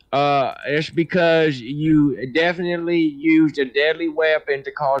 It's because you definitely used a deadly weapon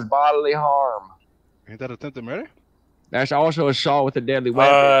to cause bodily harm. Ain't that attempted murder? That's also assault with a deadly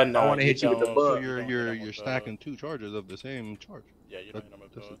weapon. No, I want to you hit you with the don't. So book. you're stacking two charges of the same charge. Yeah, you don't hit him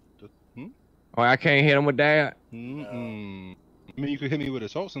with both. Oh, I can't hit him with that. Mm-mm. I mean, you could hit me with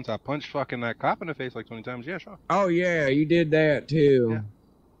assault since I punched fucking that cop in the face like 20 times. Yeah, sure. Oh yeah, you did that too.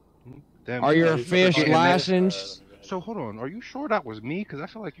 Damn, Are your you fish forgetting that. licensed? So hold on, are you sure that was me? Because I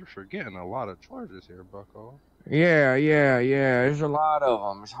feel like you're forgetting a lot of charges here, Bucko. Yeah. There's a lot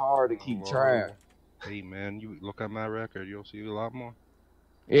of them. It's hard to keep track. Hey man, you look at my record, you'll see a lot more.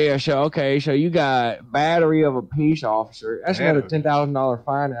 Yeah. So you got battery of a peace officer. That's another $10,000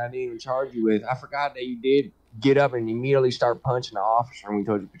 fine that I didn't even charge you with. I forgot that you did get up and immediately start punching the officer when we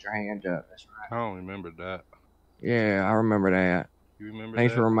told you to put your hands up. That's right. I don't remember that. Yeah, I remember that. You remember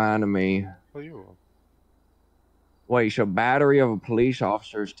Thanks that? for reminding me. Oh, you're welcome. Wait, so battery of a police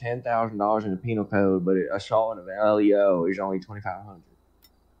officer is $10,000 in the penal code, but assault of an LEO is only $2,500.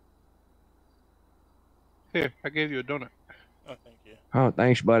 Here, I gave you a donut. Oh, thank you. Oh,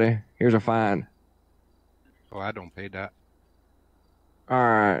 thanks, buddy. Here's a fine. Oh, I don't pay that. All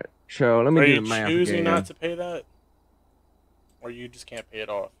right, so let me Are do you the math choosing again. not to pay that, or you just can't pay it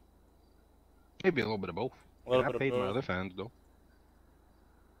off? Maybe a little bit of both. A little I bit of paid my both. other fines though.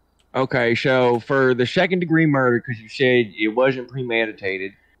 Okay, so for the second-degree murder, because you said it wasn't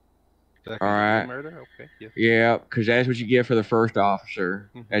premeditated. All right. Murder? Okay. Yeah. Yeah, because that's what you get for the first officer.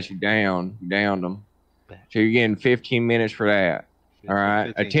 That's you downed them. So you're getting 15 minutes for that. All right.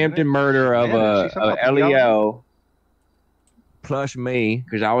 15 Attempted minutes? murder of Man, she's a something LEO plus me,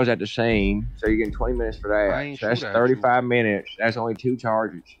 because I was at the scene. So you're getting 20 minutes for I that. ain't So that's shoot at 35 minutes. That's only 2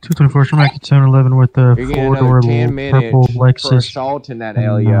 charges. 224 Shermack 711 with the You're getting four-door another 10 purple minutes for Lexus. assaulting that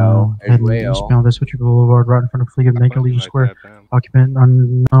LEO as heading well. eastbound Vespucci Boulevard, right in front of Fleet of Macon Legion Square. Occupant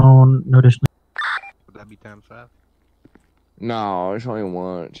unknown, no additional. Would that be times 5? No, it's only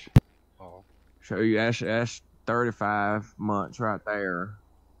once. Oh. So that's 35 months right there.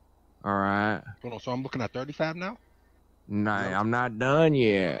 All right. Hold on, so I'm looking at 35 now? No, I'm not done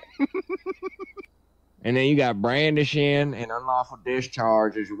yet. And then you got brandishing and unlawful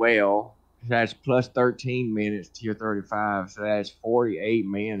discharge as well. That's plus 13 minutes to your 35. So that's 48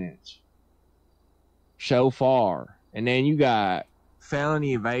 minutes so far. And then you got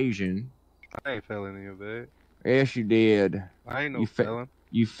felony evasion. I ain't felony evade. Yes, you did. I ain't no felon.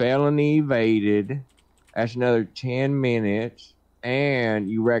 You felony evaded. That's another 10 minutes. And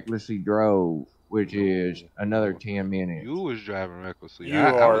you recklessly drove, which is another 10 minutes. You was driving recklessly. You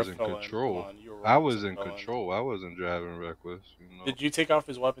I are was a in felon. control. Come on, you were I was a in felon. control. I wasn't driving reckless. You know? Did you take off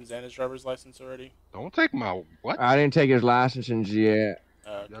his weapons and his driver's license already? Don't take my what? I didn't take his license yet.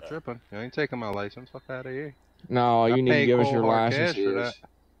 Y'all tripping. You ain't taking my license. Fuck out of here. No, I you need to paid give us cold your hard cash for licenses. that.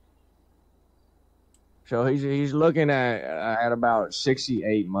 So he's looking at about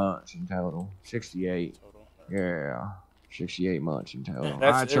 68 months in total. 68. Yeah. 68 months in total. All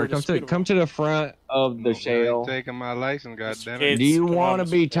right, sir, come to the front of the I cell. ain't taking my license, goddammit. Do you want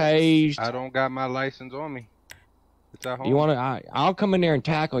to be tased? I don't got my license on me. It's at home. You want to? I'll come in there and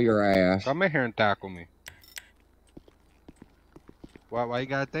tackle your ass. Come in here and tackle me. Why you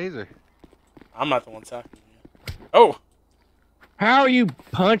got a taser? I'm not the one tackling you. Oh! How are you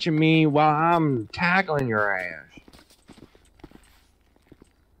punching me while I'm tackling your ass?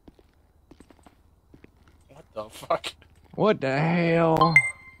 What the fuck? What the hell?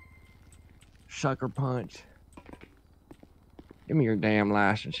 Sucker punch. Give me your damn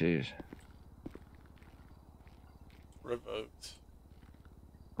licenses. Revoked.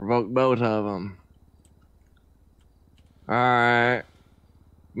 Revoke both of them. Alright.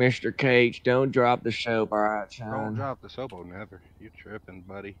 Mr. Cage, don't drop the soap, alright, son? Don't drop the soap, oh, never. You tripping,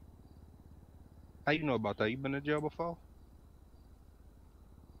 buddy. How you know about that? You been in jail before?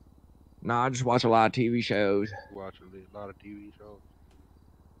 Nah, I just watch a lot of TV shows. You watch a lot of TV shows.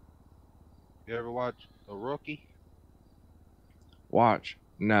 You ever watch The Rookie? Watch?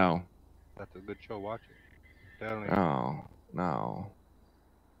 No. That's a good show, watch it. I'm telling you. Oh, no.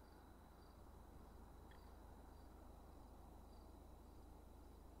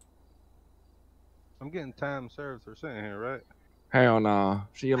 I'm getting time served for sitting here, right? Hell no.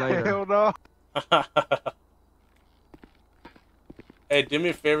 See you later. Hell no. Hey, do me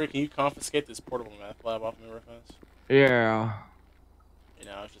a favor. Can you confiscate this portable meth lab off me real fast? Yeah. You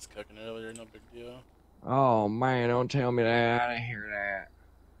know, I was just cooking earlier. No big deal. Oh, man, don't tell me that. I didn't hear that.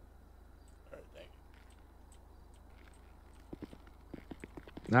 Alright, thank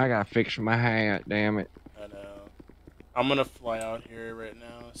you. I gotta fix my hat, damn it. I know. I'm gonna fly out here right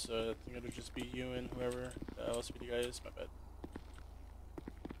now, so I think it'll just be you and whoever the LSPD guy is. My bad.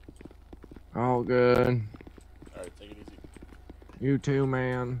 All good. Alright, take it easy. You too,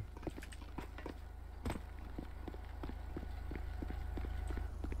 man.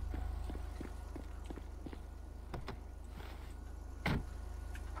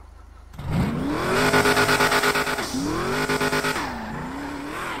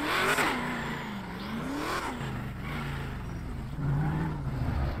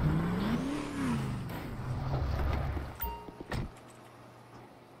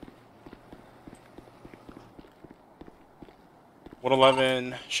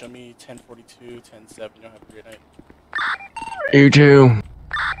 $111, show me 1042, 1070. Y'all have a great night. You too.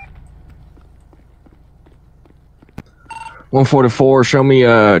 144, show me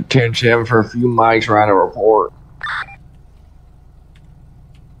 10-7 for a few mics, write a report.